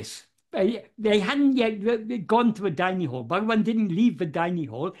overheard this. They hadn't yet gone to a dining hall. Bhagavan didn't leave the dining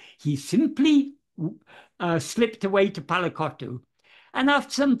hall. He simply slipped away to Palakkottu. And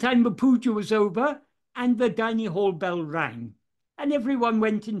after some time, the puja was over and the dining hall bell rang. And everyone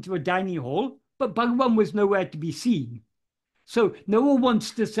went into a dining hall, but Bhagavan was nowhere to be seen. So no one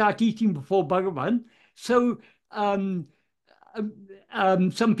wants to start eating before Bhagavan. So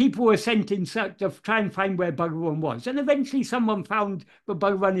some people were sent in search of try and find where Bhagavan was. And eventually someone found that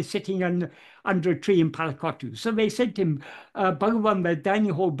Bhagavan is sitting under a tree in Palakottu. So they said to him, Bhagavan, the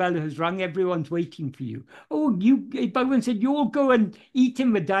dining hall bell has rung, everyone's waiting for you. Oh, Bhagavan said, you all go and eat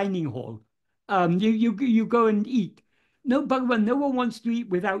in the dining hall. You go and eat. No, Bhagavan, no one wants to eat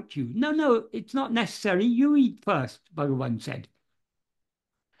without you. No, it's not necessary. You eat first, Bhagavan said.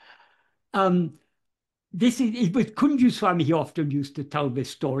 It was Kunju Swami, he often used to tell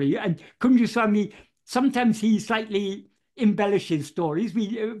this story. And Kunju Swami, sometimes he slightly embellishes stories,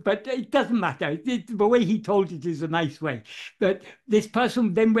 but it doesn't matter. The way he told it is a nice way. But this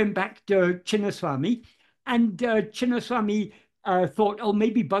person then went back to Chinnaswamy, and Chinnaswamy thought, oh,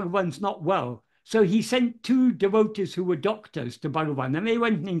 maybe Bhagavan's not well. So he sent two devotees who were doctors to Bhagavan, and they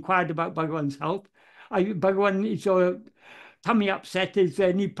went and inquired about Bhagavan's health. Bhagavan is tummy upset, is there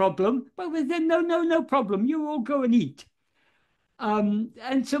any problem? But we said, no problem. You all go and eat.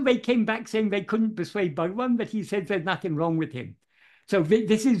 And so they came back saying they couldn't persuade Bhagavan, but he said there's nothing wrong with him. So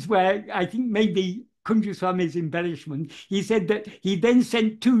this is where I think maybe Kunju Swami's embellishment. He said that he then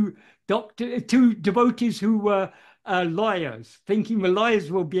sent two devotees who were lawyers, thinking the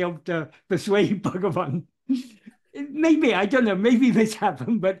lawyers will be able to persuade Bhagavan. Maybe, I don't know, maybe this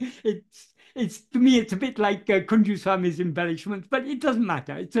happened, but it's to me, it's a bit like Kunju Swami's embellishments, but it doesn't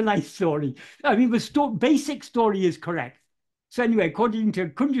matter. It's a nice story. I mean, the basic story is correct. So anyway, according to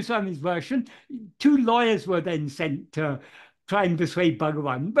Kunju Swami's version, two lawyers were then sent to try and persuade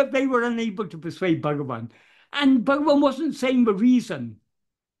Bhagavan, but they were unable to persuade Bhagavan. And Bhagavan wasn't saying the reason.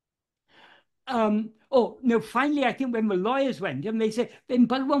 Finally, I think when the lawyers went and they said, then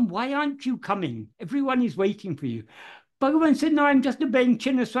Bhagavan, why aren't you coming? Everyone is waiting for you. Bhagavan said, no, I'm just obeying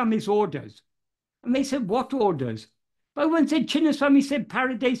Chinnaswami's orders. And they said, what orders? Bhagavan said, Chinnaswami said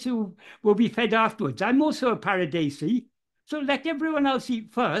Paradesi will be fed afterwards. I'm also a Paradesi, so let everyone else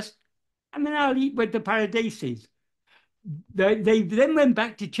eat first, and then I'll eat with the Paradesis. They then went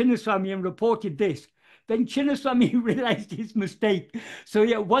back to Chinnaswami and reported this. Then Chinnaswami realized his mistake. So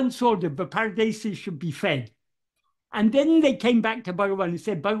he at once ordered the Paradesis should be fed. And then they came back to Bhagavan and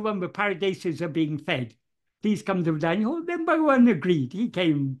said, Bhagavan, the Paradesis are being fed. Please come to the dining hall. Then Bhagavan agreed. He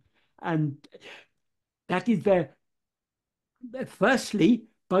came, and that is firstly,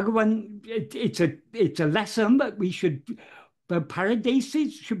 Bhagavan, it's a lesson that the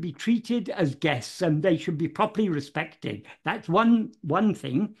Paradesis should be treated as guests and they should be properly respected. That's one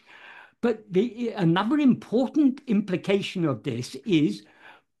thing. But another important implication of this is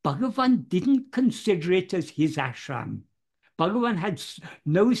Bhagavan didn't consider it as his ashram. Bhagavan had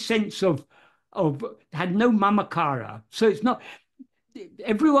no sense had no mamakara. So it's not,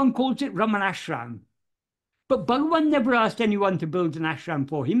 everyone calls it Ramanashram. But Bhagavan never asked anyone to build an ashram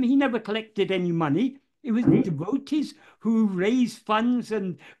for him. He never collected any money. It was devotees who raised funds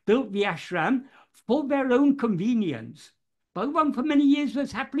and built the ashram for their own convenience. Bhagavan for many years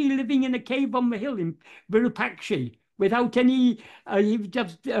was happily living in a cave on the hill in Virupakshi without any, he was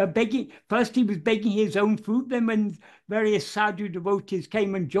just begging. First he was begging his own food, then when various sadhu devotees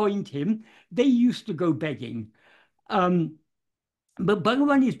came and joined him, they used to go begging. But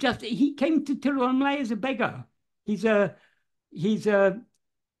Bhagavan is he came to Tiruvannamalai as a beggar. He's a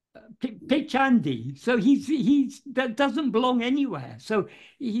Pichandi, so that doesn't belong anywhere. So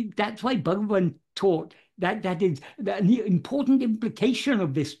that's why Bhagavan taught that is the important implication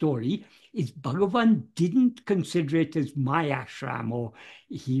of this story is Bhagavan didn't consider it as my ashram, or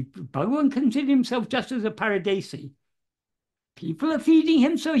Bhagavan considered himself just as a Paradesi. People are feeding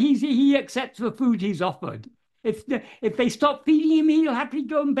him, so he accepts the food he's offered. If they stop feeding him, he'll happily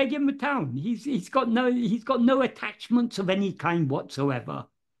go and beg in the town. He's got no attachments of any kind whatsoever.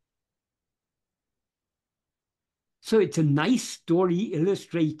 So it's a nice story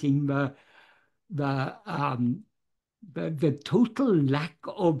illustrating the total lack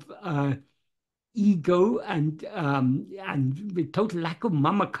of ego and the total lack of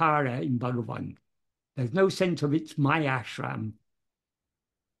mamakara in Bhagavan. There's no sense of it's my ashram.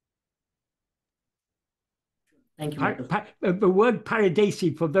 Thank you. The word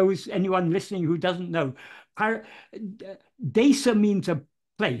Paradesi, for anyone listening who doesn't know, Desa means a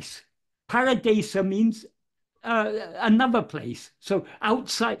place. Paradesa means another place. So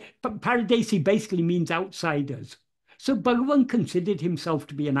outside, Paradesi basically means outsiders. So Bhagavan considered himself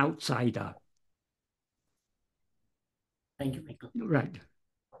to be an outsider. Thank you, Michael. Right.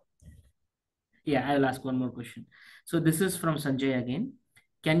 Yeah, I'll ask one more question. So this is from Sanjay again.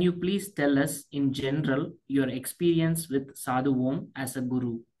 Can you please tell us in general your experience with Sadhu Om as a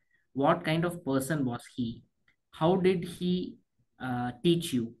guru? What kind of person was he? How did he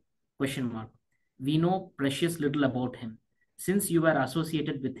teach you? Question mark. We know precious little about him. Since you were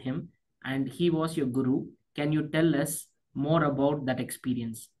associated with him and he was your guru, can you tell us more about that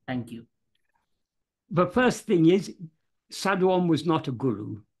experience? Thank you. The first thing is, Sadhu Om was not a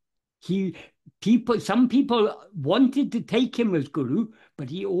guru. Some people wanted to take him as guru, but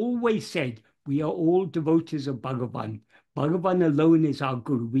he always said, we are all devotees of Bhagavan. Bhagavan alone is our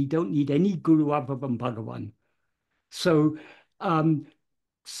guru. We don't need any guru other than Bhagavan. So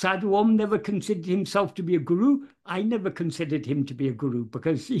Sadhu Om never considered himself to be a guru. I never considered him to be a guru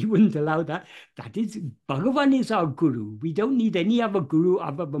because he wouldn't allow that. That is, Bhagavan is our guru. We don't need any other guru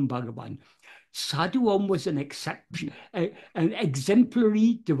other than Bhagavan. Sadhu Om was an exception, an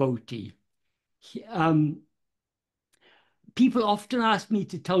exemplary devotee. People often ask me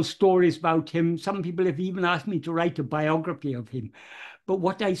to tell stories about him. Some people have even asked me to write a biography of him. But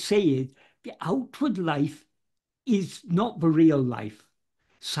what I say is, the outward life is not the real life.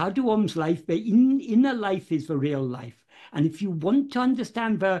 Sadhu Om's life, the inner life is the real life. And if you want to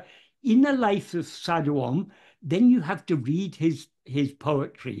understand the inner life of Sadhu Om, then you have to read his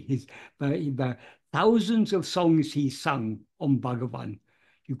poetry, the thousands of songs he sung on Bhagavan.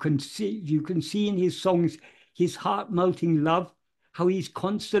 You can see in his songs his heart-melting love, how he's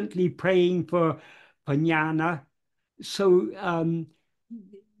constantly praying for jnana. So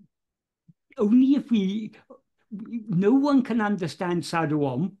only if no one can understand Sadhu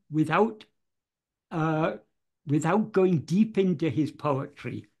Om without going deep into his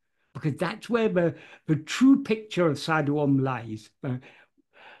poetry, because that's where the true picture of Sadhu Om lies.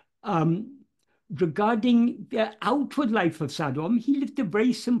 Regarding the outward life of Sadhu Om, he lived a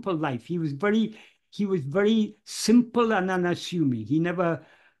very simple life. He was very simple and unassuming. He never.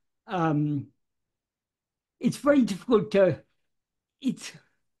 It's very difficult to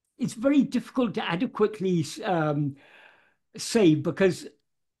adequately say, because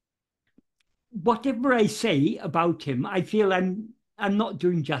whatever I say about him, I feel I'm not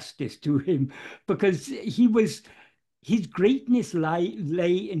doing justice to him, because his greatness lay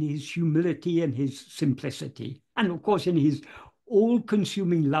in his humility and his simplicity, and of course in his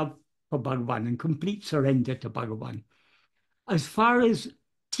all-consuming love for Bhagavan and complete surrender to Bhagavan. As far as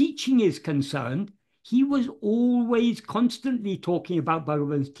teaching is concerned, he was always constantly talking about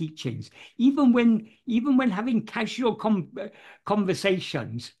Bhagavan's teachings. Even when having casual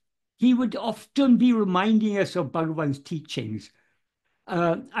conversations, he would often be reminding us of Bhagavan's teachings.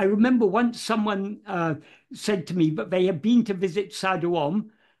 I remember once someone said to me that they had been to visit Sadhu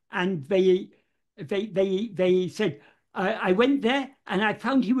Om, and they said, I went there and I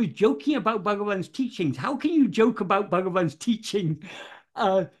found he was joking about Bhagavan's teachings. How can you joke about Bhagavan's teaching?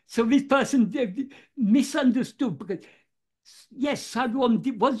 So this person misunderstood, because yes, Sadhu Om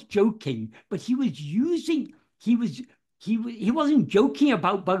was joking, but he wasn't joking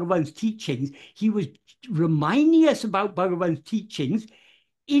about Bhagavan's teachings. He was reminding us about Bhagavan's teachings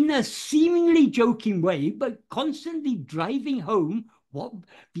in a seemingly joking way, but constantly driving home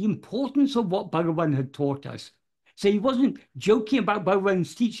the importance of what Bhagavan had taught us. So he wasn't joking about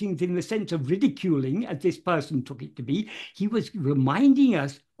Bhagavan's teachings in the sense of ridiculing, as this person took it to be. He was reminding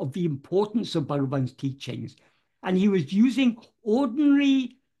us of the importance of Bhagavan's teachings. And he was using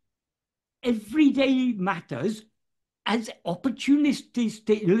ordinary, everyday matters as opportunities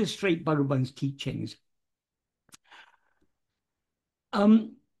to illustrate Bhagavan's teachings. I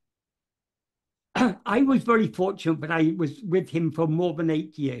was very fortunate, but I was with him for more than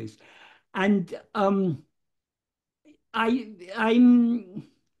 8 years. And I'm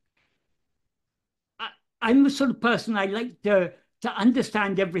the sort of person, I like to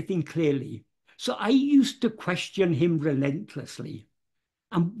understand everything clearly. So I used to question him relentlessly.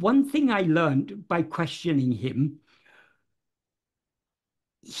 And one thing I learned by questioning him,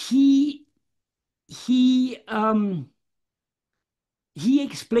 he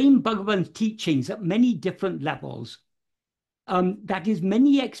explained Bhagavan's teachings at many different levels. That is,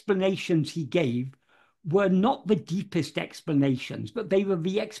 many explanations he gave were not the deepest explanations, but they were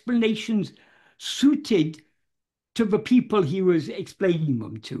the explanations suited to the people he was explaining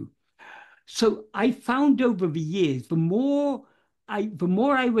them to. So I found over the years, the more I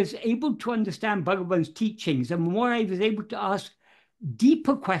was able to understand Bhagavan's teachings, and the more I was able to ask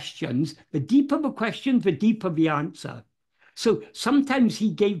deeper questions, the deeper the question, the deeper the answer. So sometimes he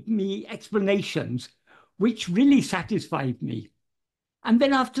gave me explanations which really satisfied me. And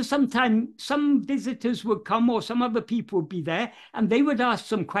then after some time, some visitors would come, or some other people would be there, and they would ask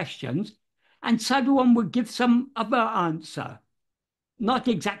some questions, and Sadhu Om would give some other answer, not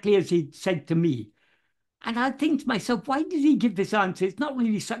exactly as he'd said to me. And I'd think to myself, why did he give this answer? It's not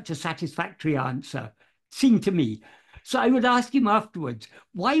really such a satisfactory answer, seemed to me. So I would ask him afterwards,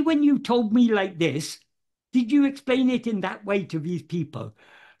 why, when you told me like this, Did you explain it in that way to these people?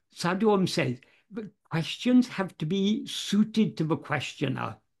 Sadhuam says, the questions have to be suited to the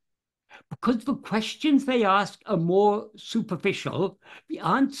questioner. Because the questions they ask are more superficial, the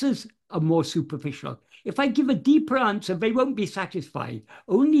answers are more superficial. If I give a deeper answer, they won't be satisfied.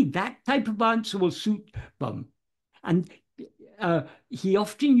 Only that type of answer will suit them. And he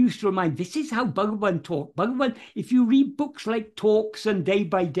often used to remind, this is how Bhagavan taught. Bhagavan, if you read books like Talks and Day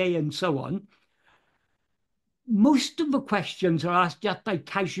by Day and so on, most of the questions are asked just by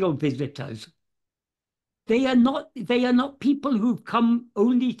casual visitors. They are not people who've come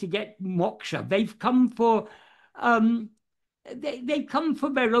only to get moksha. They've come for they come for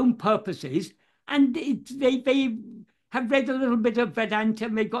their own purposes, and they have read a little bit of Vedanta,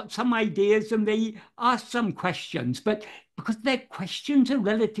 and they've got some ideas, and they ask some questions. But because their questions are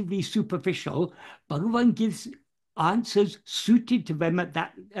relatively superficial, Bhagavan gives answers suited to them at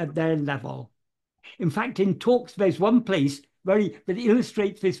their level. In fact, in Talks, there's one place that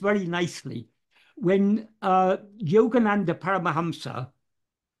illustrates this very nicely. When Yogananda Paramahamsa,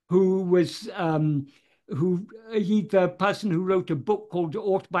 who was he's the person who wrote a book called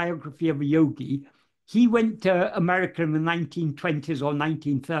Autobiography of a Yogi, he went to America in the 1920s or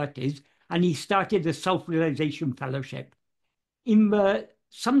 1930s, and he started a self-realization fellowship.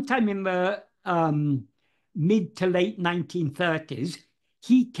 Sometime in the mid to late 1930s,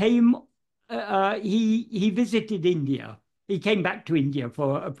 he came. He visited India. He came back to India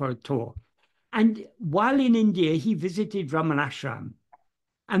for a tour. And while in India, he visited Ramanashram.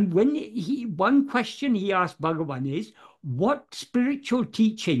 And one question he asked Bhagavan is, what spiritual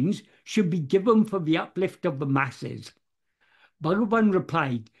teachings should be given for the uplift of the masses? Bhagavan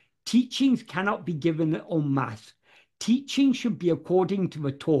replied, teachings cannot be given en masse. Teaching should be according to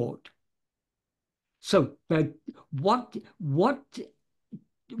the taught. So the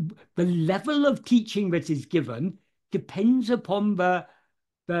level of teaching that is given depends upon the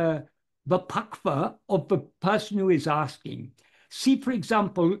pakva of the person who is asking. See, for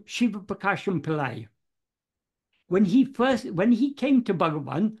example, Shiva Prakasham Pillai. When he came to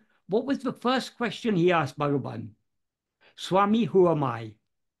Bhagavan, what was the first question he asked Bhagavan? Swami, who am I?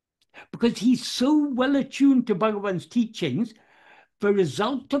 Because he's so well attuned to Bhagavan's teachings, the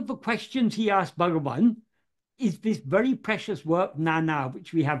result of the questions he asked Bhagavan is this very precious work, Nana,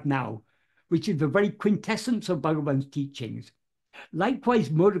 which we have now, which is the very quintessence of Bhagavan's teachings. Likewise,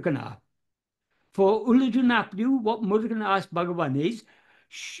 Murgana. For Uladunapdu, what Murgana asked Bhagavan is,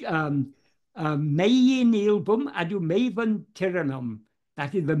 Meyin ilbum adu maven tiranam.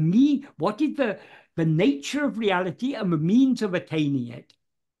 That is what is the nature of reality and the means of attaining it.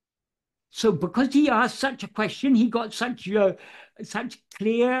 So because he asked such a question, he got such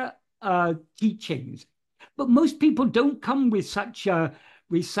clear teachings. But most people don't come with such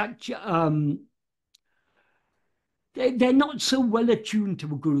they're not so well attuned to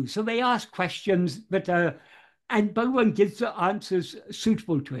a guru. So they ask questions that and Bhagavan gives the answers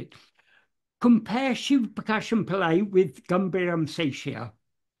suitable to it. Compare Shiva Prakasham Pillai with Gambiram Seshya.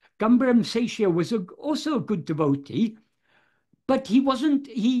 Gambiram Seshya was also a good devotee, but he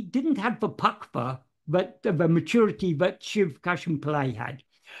didn't have the pakva, but the maturity that Shiva Prakasham Pillai had.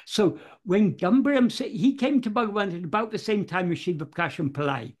 So when he came to Bhagavan at about the same time as Shiva Prakasham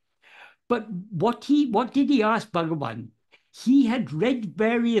Pillai. But what did he ask Bhagavan? He had read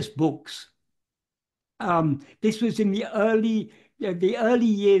various books. This was in the early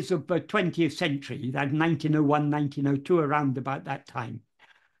years of the 20th century, that 1901, 1902, around about that time.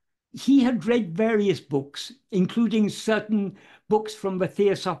 He had read various books, including certain books from the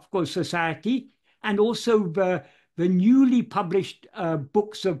Theosophical Society, and also the newly published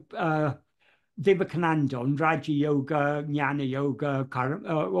books of Vivekananda on Raja Yoga, Jnana Yoga,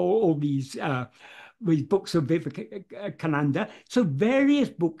 all these books of Vivekananda. So various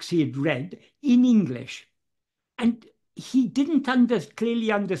books he had read in English. And he didn't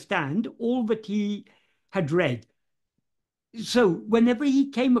clearly understand all that he had read. So whenever he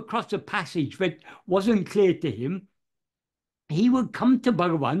came across a passage that wasn't clear to him, he would come to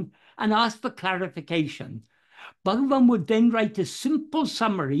Bhagavan and ask for clarification. Bhagavan would then write a simple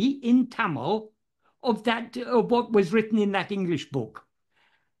summary in Tamil of what was written in that English book.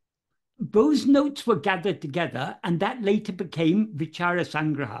 Those notes were gathered together, and that later became Vichara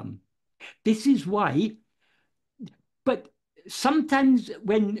Sangraham. This is why, but sometimes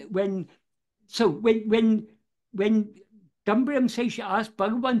when Gambiram Sesha asked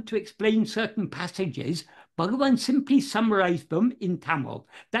Bhagavan to explain certain passages, Bhagavan simply summarized them in Tamil.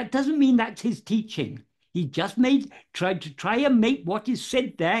 That doesn't mean that's his teaching. He just tried to make what is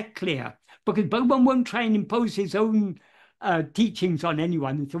said there clear, because Bhagavan won't try and impose his own teachings on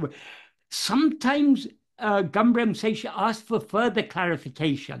anyone. Sometimes Gambram Sesha asked for further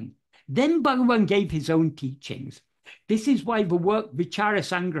clarification. Then Bhagavan gave his own teachings. This is why the work Vichara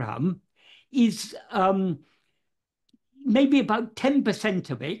Sangraham is maybe about 10%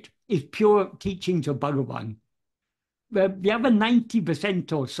 of it is pure teachings of Bhagavan. The other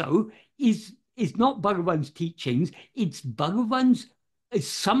 90% or so is not Bhagavan's teachings, it's Bhagavan's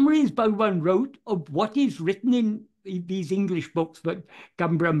summaries Bhagavan wrote of what is written in these English books that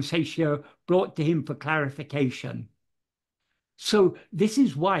Gambram Sesha brought to him for clarification. So this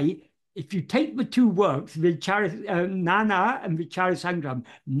is why, if you take the two works, Nana and Vichara Sangram,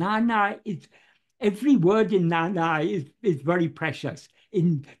 Nana is, every word in Nana is very precious.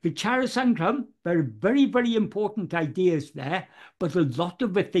 In Vichara Sangram, there are very, very important ideas there, but a lot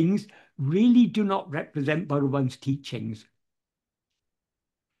of the things really do not represent Bhagavan's teachings.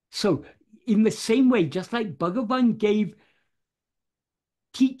 So in the same way, just like Bhagavan gave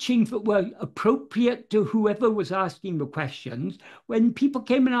teachings that were appropriate to whoever was asking the questions, when people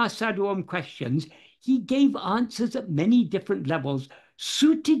came and asked Sadhu Om questions, he gave answers at many different levels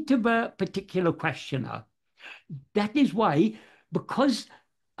suited to the particular questioner. That is why, because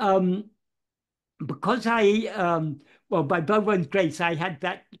I, well, by Bhagavan's grace, I had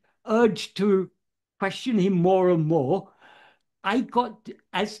that urge to question him more and more. I got,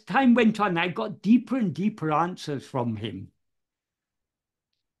 as time went on, I got deeper and deeper answers from him.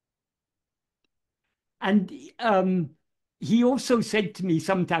 And he also said to me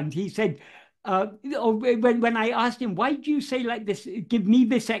sometimes, he said, when I asked him, why do you say like this, give me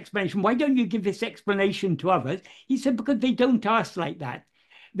this explanation, why don't you give this explanation to others? He said, because they don't ask like that.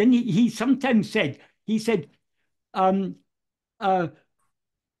 Then he sometimes said, he said, one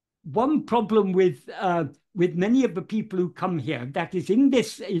problem with many of the people who come here, that is in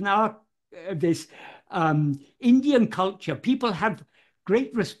our Indian culture, people have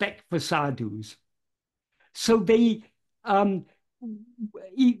great respect for sadhus. So they will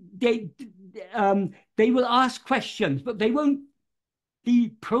ask questions, but they won't be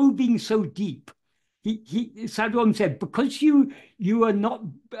probing so deep. Sadhu Om said, because you are not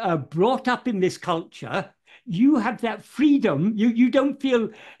brought up in this culture, you have that freedom. You don't feel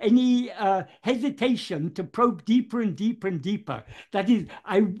any hesitation to probe deeper and deeper and deeper. That is,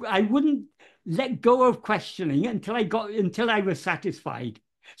 I wouldn't let go of questioning until I was satisfied.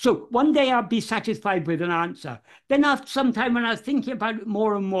 So one day I'll be satisfied with an answer. Then after some time, when I was thinking about it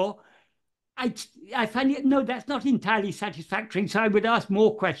more and more, I find it, no, that's not entirely satisfactory. So I would ask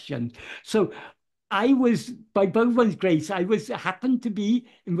more questions. So I was, by Bhagavan's grace, happened to be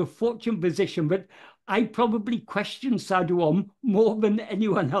in the fortunate position that I probably questioned Sadhu Om more than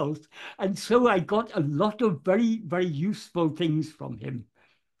anyone else. And so I got a lot of very, very useful things from him.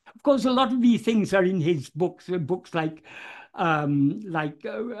 Of course, a lot of these things are in his books like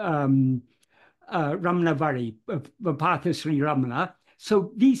Ramana Vari, Vapatha Sri Ramana.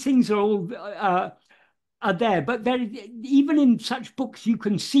 So these things are all are there. But even in such books, you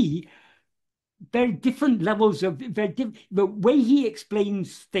can see there are different levels of, the way he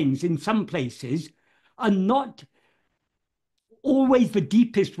explains things in some places are not always the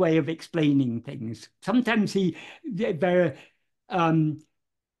deepest way of explaining things. Sometimes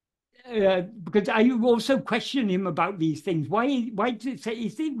because I also question him about these things. Why does it say,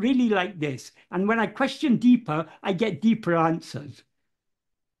 is it really like this? And when I question deeper, I get deeper answers.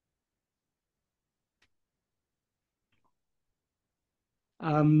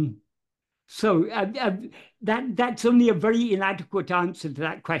 So that's only a very inadequate answer to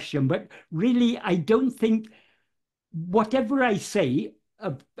that question. But really, I don't think whatever I say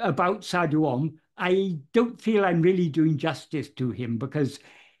about Sadhu Om, I don't feel I'm really doing justice to him, because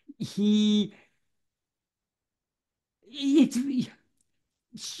if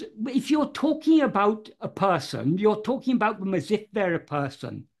you're talking about a person, you're talking about them as if they're a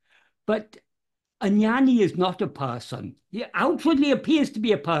person. But a jnani is not a person. He outwardly appears to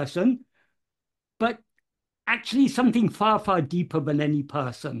be a person, but actually something far, far deeper than any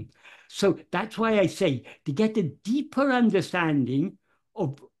person. So that's why I say, to get a deeper understanding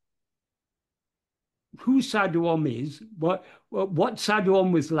of who Sadhu Om is, what Sadhu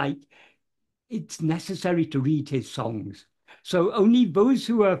Om was like, it's necessary to read his songs. So only those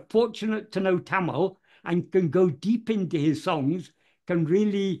who are fortunate to know Tamil and can go deep into his songs can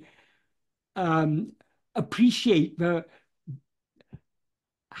really appreciate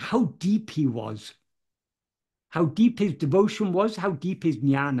how deep he was, how deep his devotion was, how deep his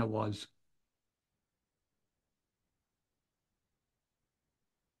jnana was.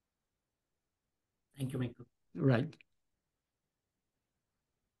 Thank you, Michael. Right.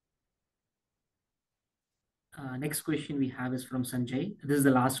 Next question we have is from Sanjay. This is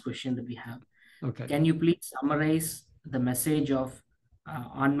the last question that we have. Okay. Can you please summarize the message of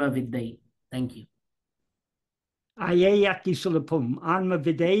Atma-vichara? Thank you. Ayayati sulapum,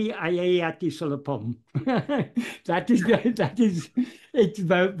 Atma-vichara, ayayati sulapum. That is, it's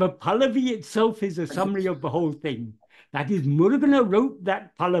the Pallavi itself is a summary of the whole thing. That is, Murugan wrote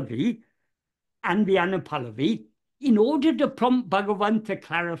that Pallavi and the Anupallavi in order to prompt Bhagavan to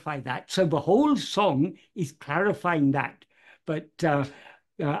clarify that. So the whole song is clarifying that. But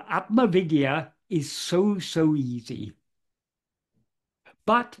Atma-vichara is so, so easy.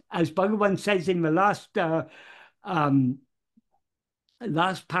 But as Bhagavan says in the last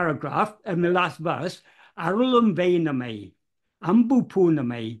paragraph, and the last verse, Arulam Vainame, Ambu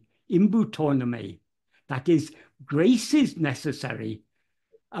Purname, Imbu Torname. That is, grace is necessary.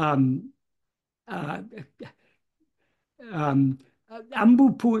 Ambu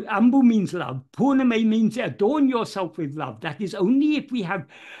means love. Purname means adorn yourself with love. That is, only if we have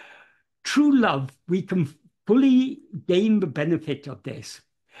true love, we can fully gain the benefit of this.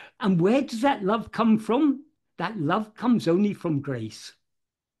 And where does that love come from? That love comes only from grace.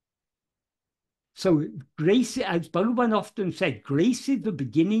 So grace, as Bhagavan often said, grace is the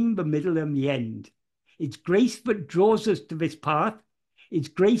beginning, the middle, and the end. It's grace that draws us to this path. It's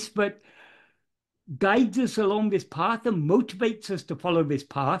grace that guides us along this path and motivates us to follow this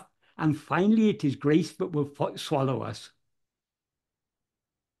path. And finally, it is grace that will swallow us.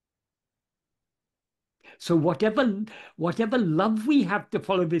 So whatever love we have to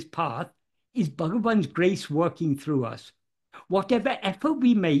follow this path is Bhagavan's grace working through us. Whatever effort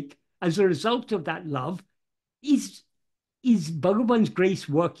we make as a result of that love is Bhagavan's grace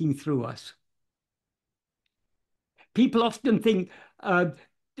working through us. People often think,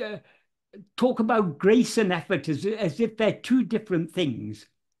 talk about grace and effort as if they're two different things.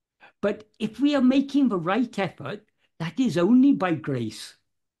 But if we are making the right effort, that is only by grace.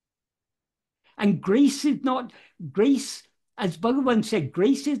 And grace, as Bhagavan said,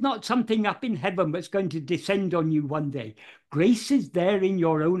 grace is not something up in heaven that's going to descend on you one day. Grace is there in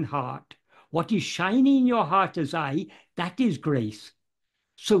your own heart. What is shining in your heart as eye, that is grace.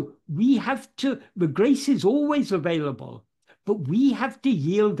 So the grace is always available, but we have to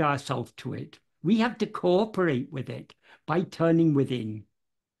yield ourselves to it. We have to cooperate with it by turning within.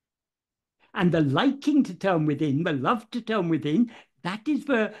 And the liking to turn within, the love to turn within, that is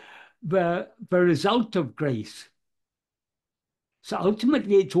the result of grace. So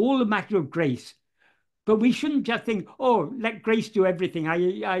ultimately, it's all a matter of grace. But we shouldn't just think, oh, let grace do everything.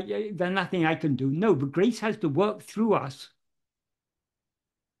 There's nothing I can do. No, but grace has to work through us.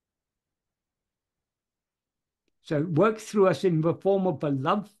 So it works through us in the form of the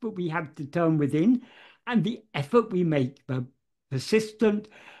love that we have to turn within and the effort we make, the persistent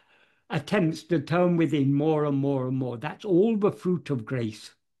attempts to turn within more and more and more. That's all the fruit of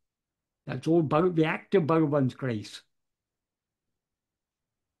grace. That's all the act of Bhagavan's grace.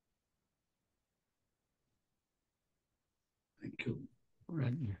 Thank you.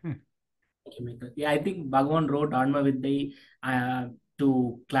 Right. Yeah, I think Bhagavan wrote Atma-vichara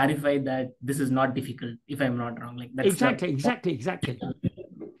to clarify that this is not difficult, if I'm not wrong. Like that's exactly.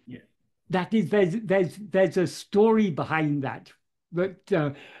 Yeah. That is, there's a story behind that. But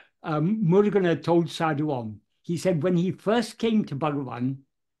Murugan told Sadhu Om. He said when he first came to Bhagavan,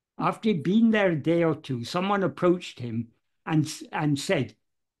 after he'd been there a day or two, someone approached him and said,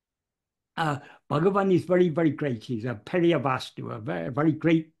 Bhagavan is very, very great. He's a Periyavastu, a very, very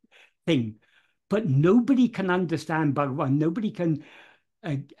great thing. But nobody can understand Bhagavan. Nobody can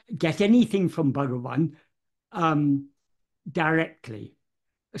get anything from Bhagavan directly.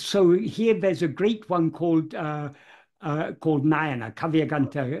 So here there's a great one called Nayana,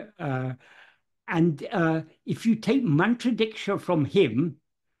 Kavyaganta. And if you take mantra diksha from him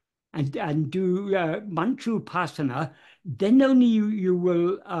and do mantra upasana, then only you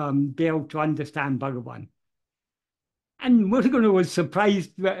will be able to understand Bhagavan. And Murugan was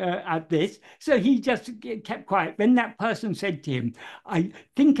surprised at this, so he just kept quiet. Then that person said to him, I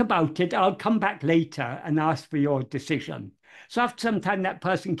think about it, I'll come back later and ask for your decision. So after some time, that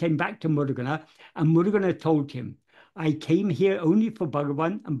person came back to Murugan, and Murugan told him, I came here only for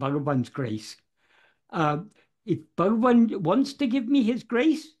Bhagavan and Bhagavan's grace. If Bhagavan wants to give me his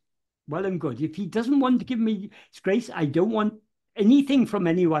grace, well and good. If he doesn't want to give me his grace, I don't want anything from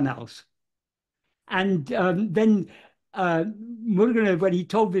anyone else. And then Murugan, when he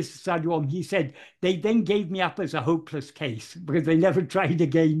told this to Sadhu Om, he said, they then gave me up as a hopeless case because they never tried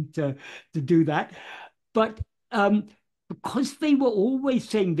again to do that. But because they were always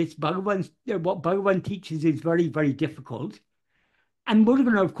saying this, what Bhagavan teaches is very, very difficult. And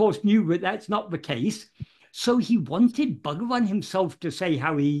Murugan, of course, knew that that's not the case. So he wanted Bhagavan himself to say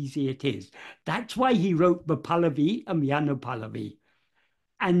how easy it is. That's why he wrote the Pallavi and the Anupallavi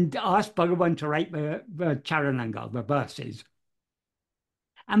and asked Bhagavan to write the Charananga, the verses.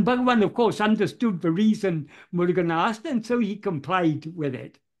 And Bhagavan, of course, understood the reason Murugan asked, and so he complied with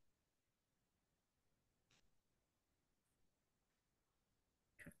it.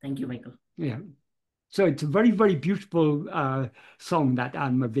 Thank you, Michael. Yeah. So it's a very, very beautiful song, that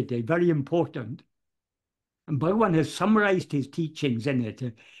Atma-vichara, very important. And Bhagavan has summarized his teachings in it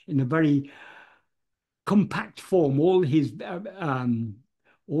in a very compact form. All his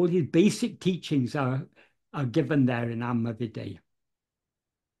basic teachings are given there in Atma-vichara.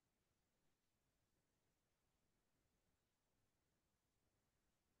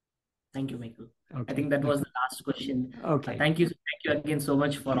 Thank you, Michael. Okay. I think that was the last question. Okay. Thank you again so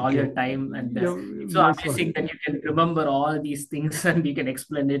much for all your time. And it's so most amazing that you can remember all these things and you can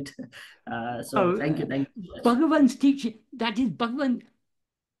explain it. So thank you so much. Bhagavan's teaching, that is, Bhagavan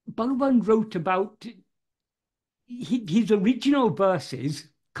wrote about his original verses,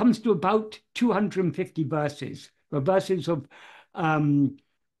 comes to about 250 verses. The verses of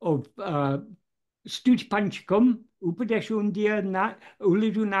Stuti Panchakam, Upadeshundia,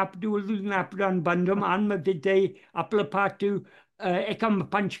 Ulidu Napadu, Ulidu Napadan Bandam, Atma-vichara, Aplapatu, Ekam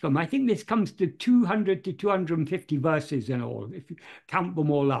Panchakam. I think this comes to 200 to 250 verses in all, if you count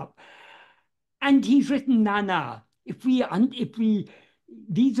them all up. And he's written Nana. These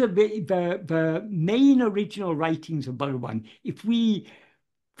are the main original writings of Bhagavan. If we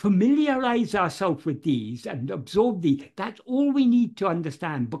familiarize ourselves with these and absorb these, that's all we need to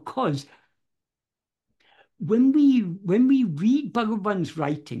understand, because when we read Bhagavan's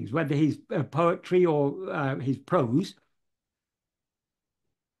writings, whether his poetry or his prose,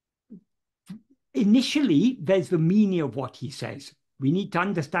 initially there's the meaning of what he says. We need to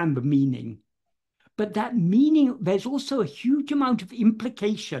understand the meaning. But that meaning, there's also a huge amount of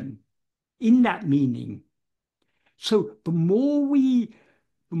implication in that meaning. So the more we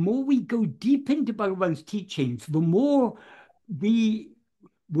go deep into Bhagavan's teachings, the more we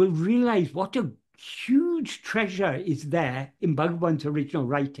will realize what a huge treasure is there in Bhagavan's original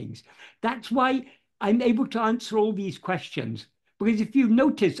writings. That's why I'm able to answer all these questions. Because if you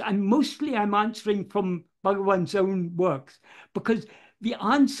notice, I'm answering from Bhagavan's own works, because the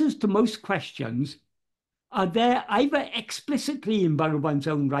answers to most questions are there either explicitly in Bhagavan's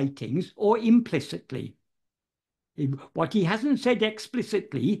own writings or implicitly. What he hasn't said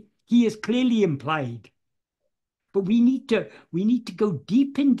explicitly, he has clearly implied. But we need to go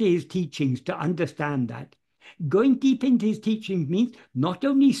deep into his teachings to understand that. Going deep into his teachings means not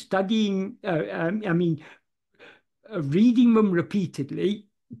only studying, reading them repeatedly.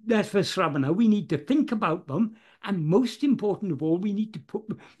 That's for Sravana. We need to think about them. And most important of all, we need to put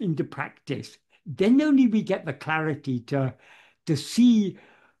them into practice. Then only we get the clarity to see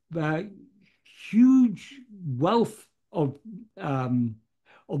the huge wealth of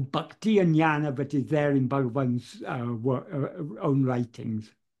bhakti and jnana that is there in Bhagavan's own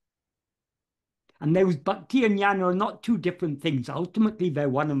writings. And those bhakti and jnana are not two different things. Ultimately, they're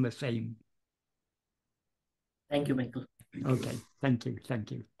one and the same. Thank you, Michael. Okay, thank you.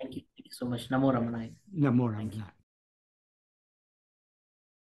 Thank you so much. Namo Ramana. Namo Ramana.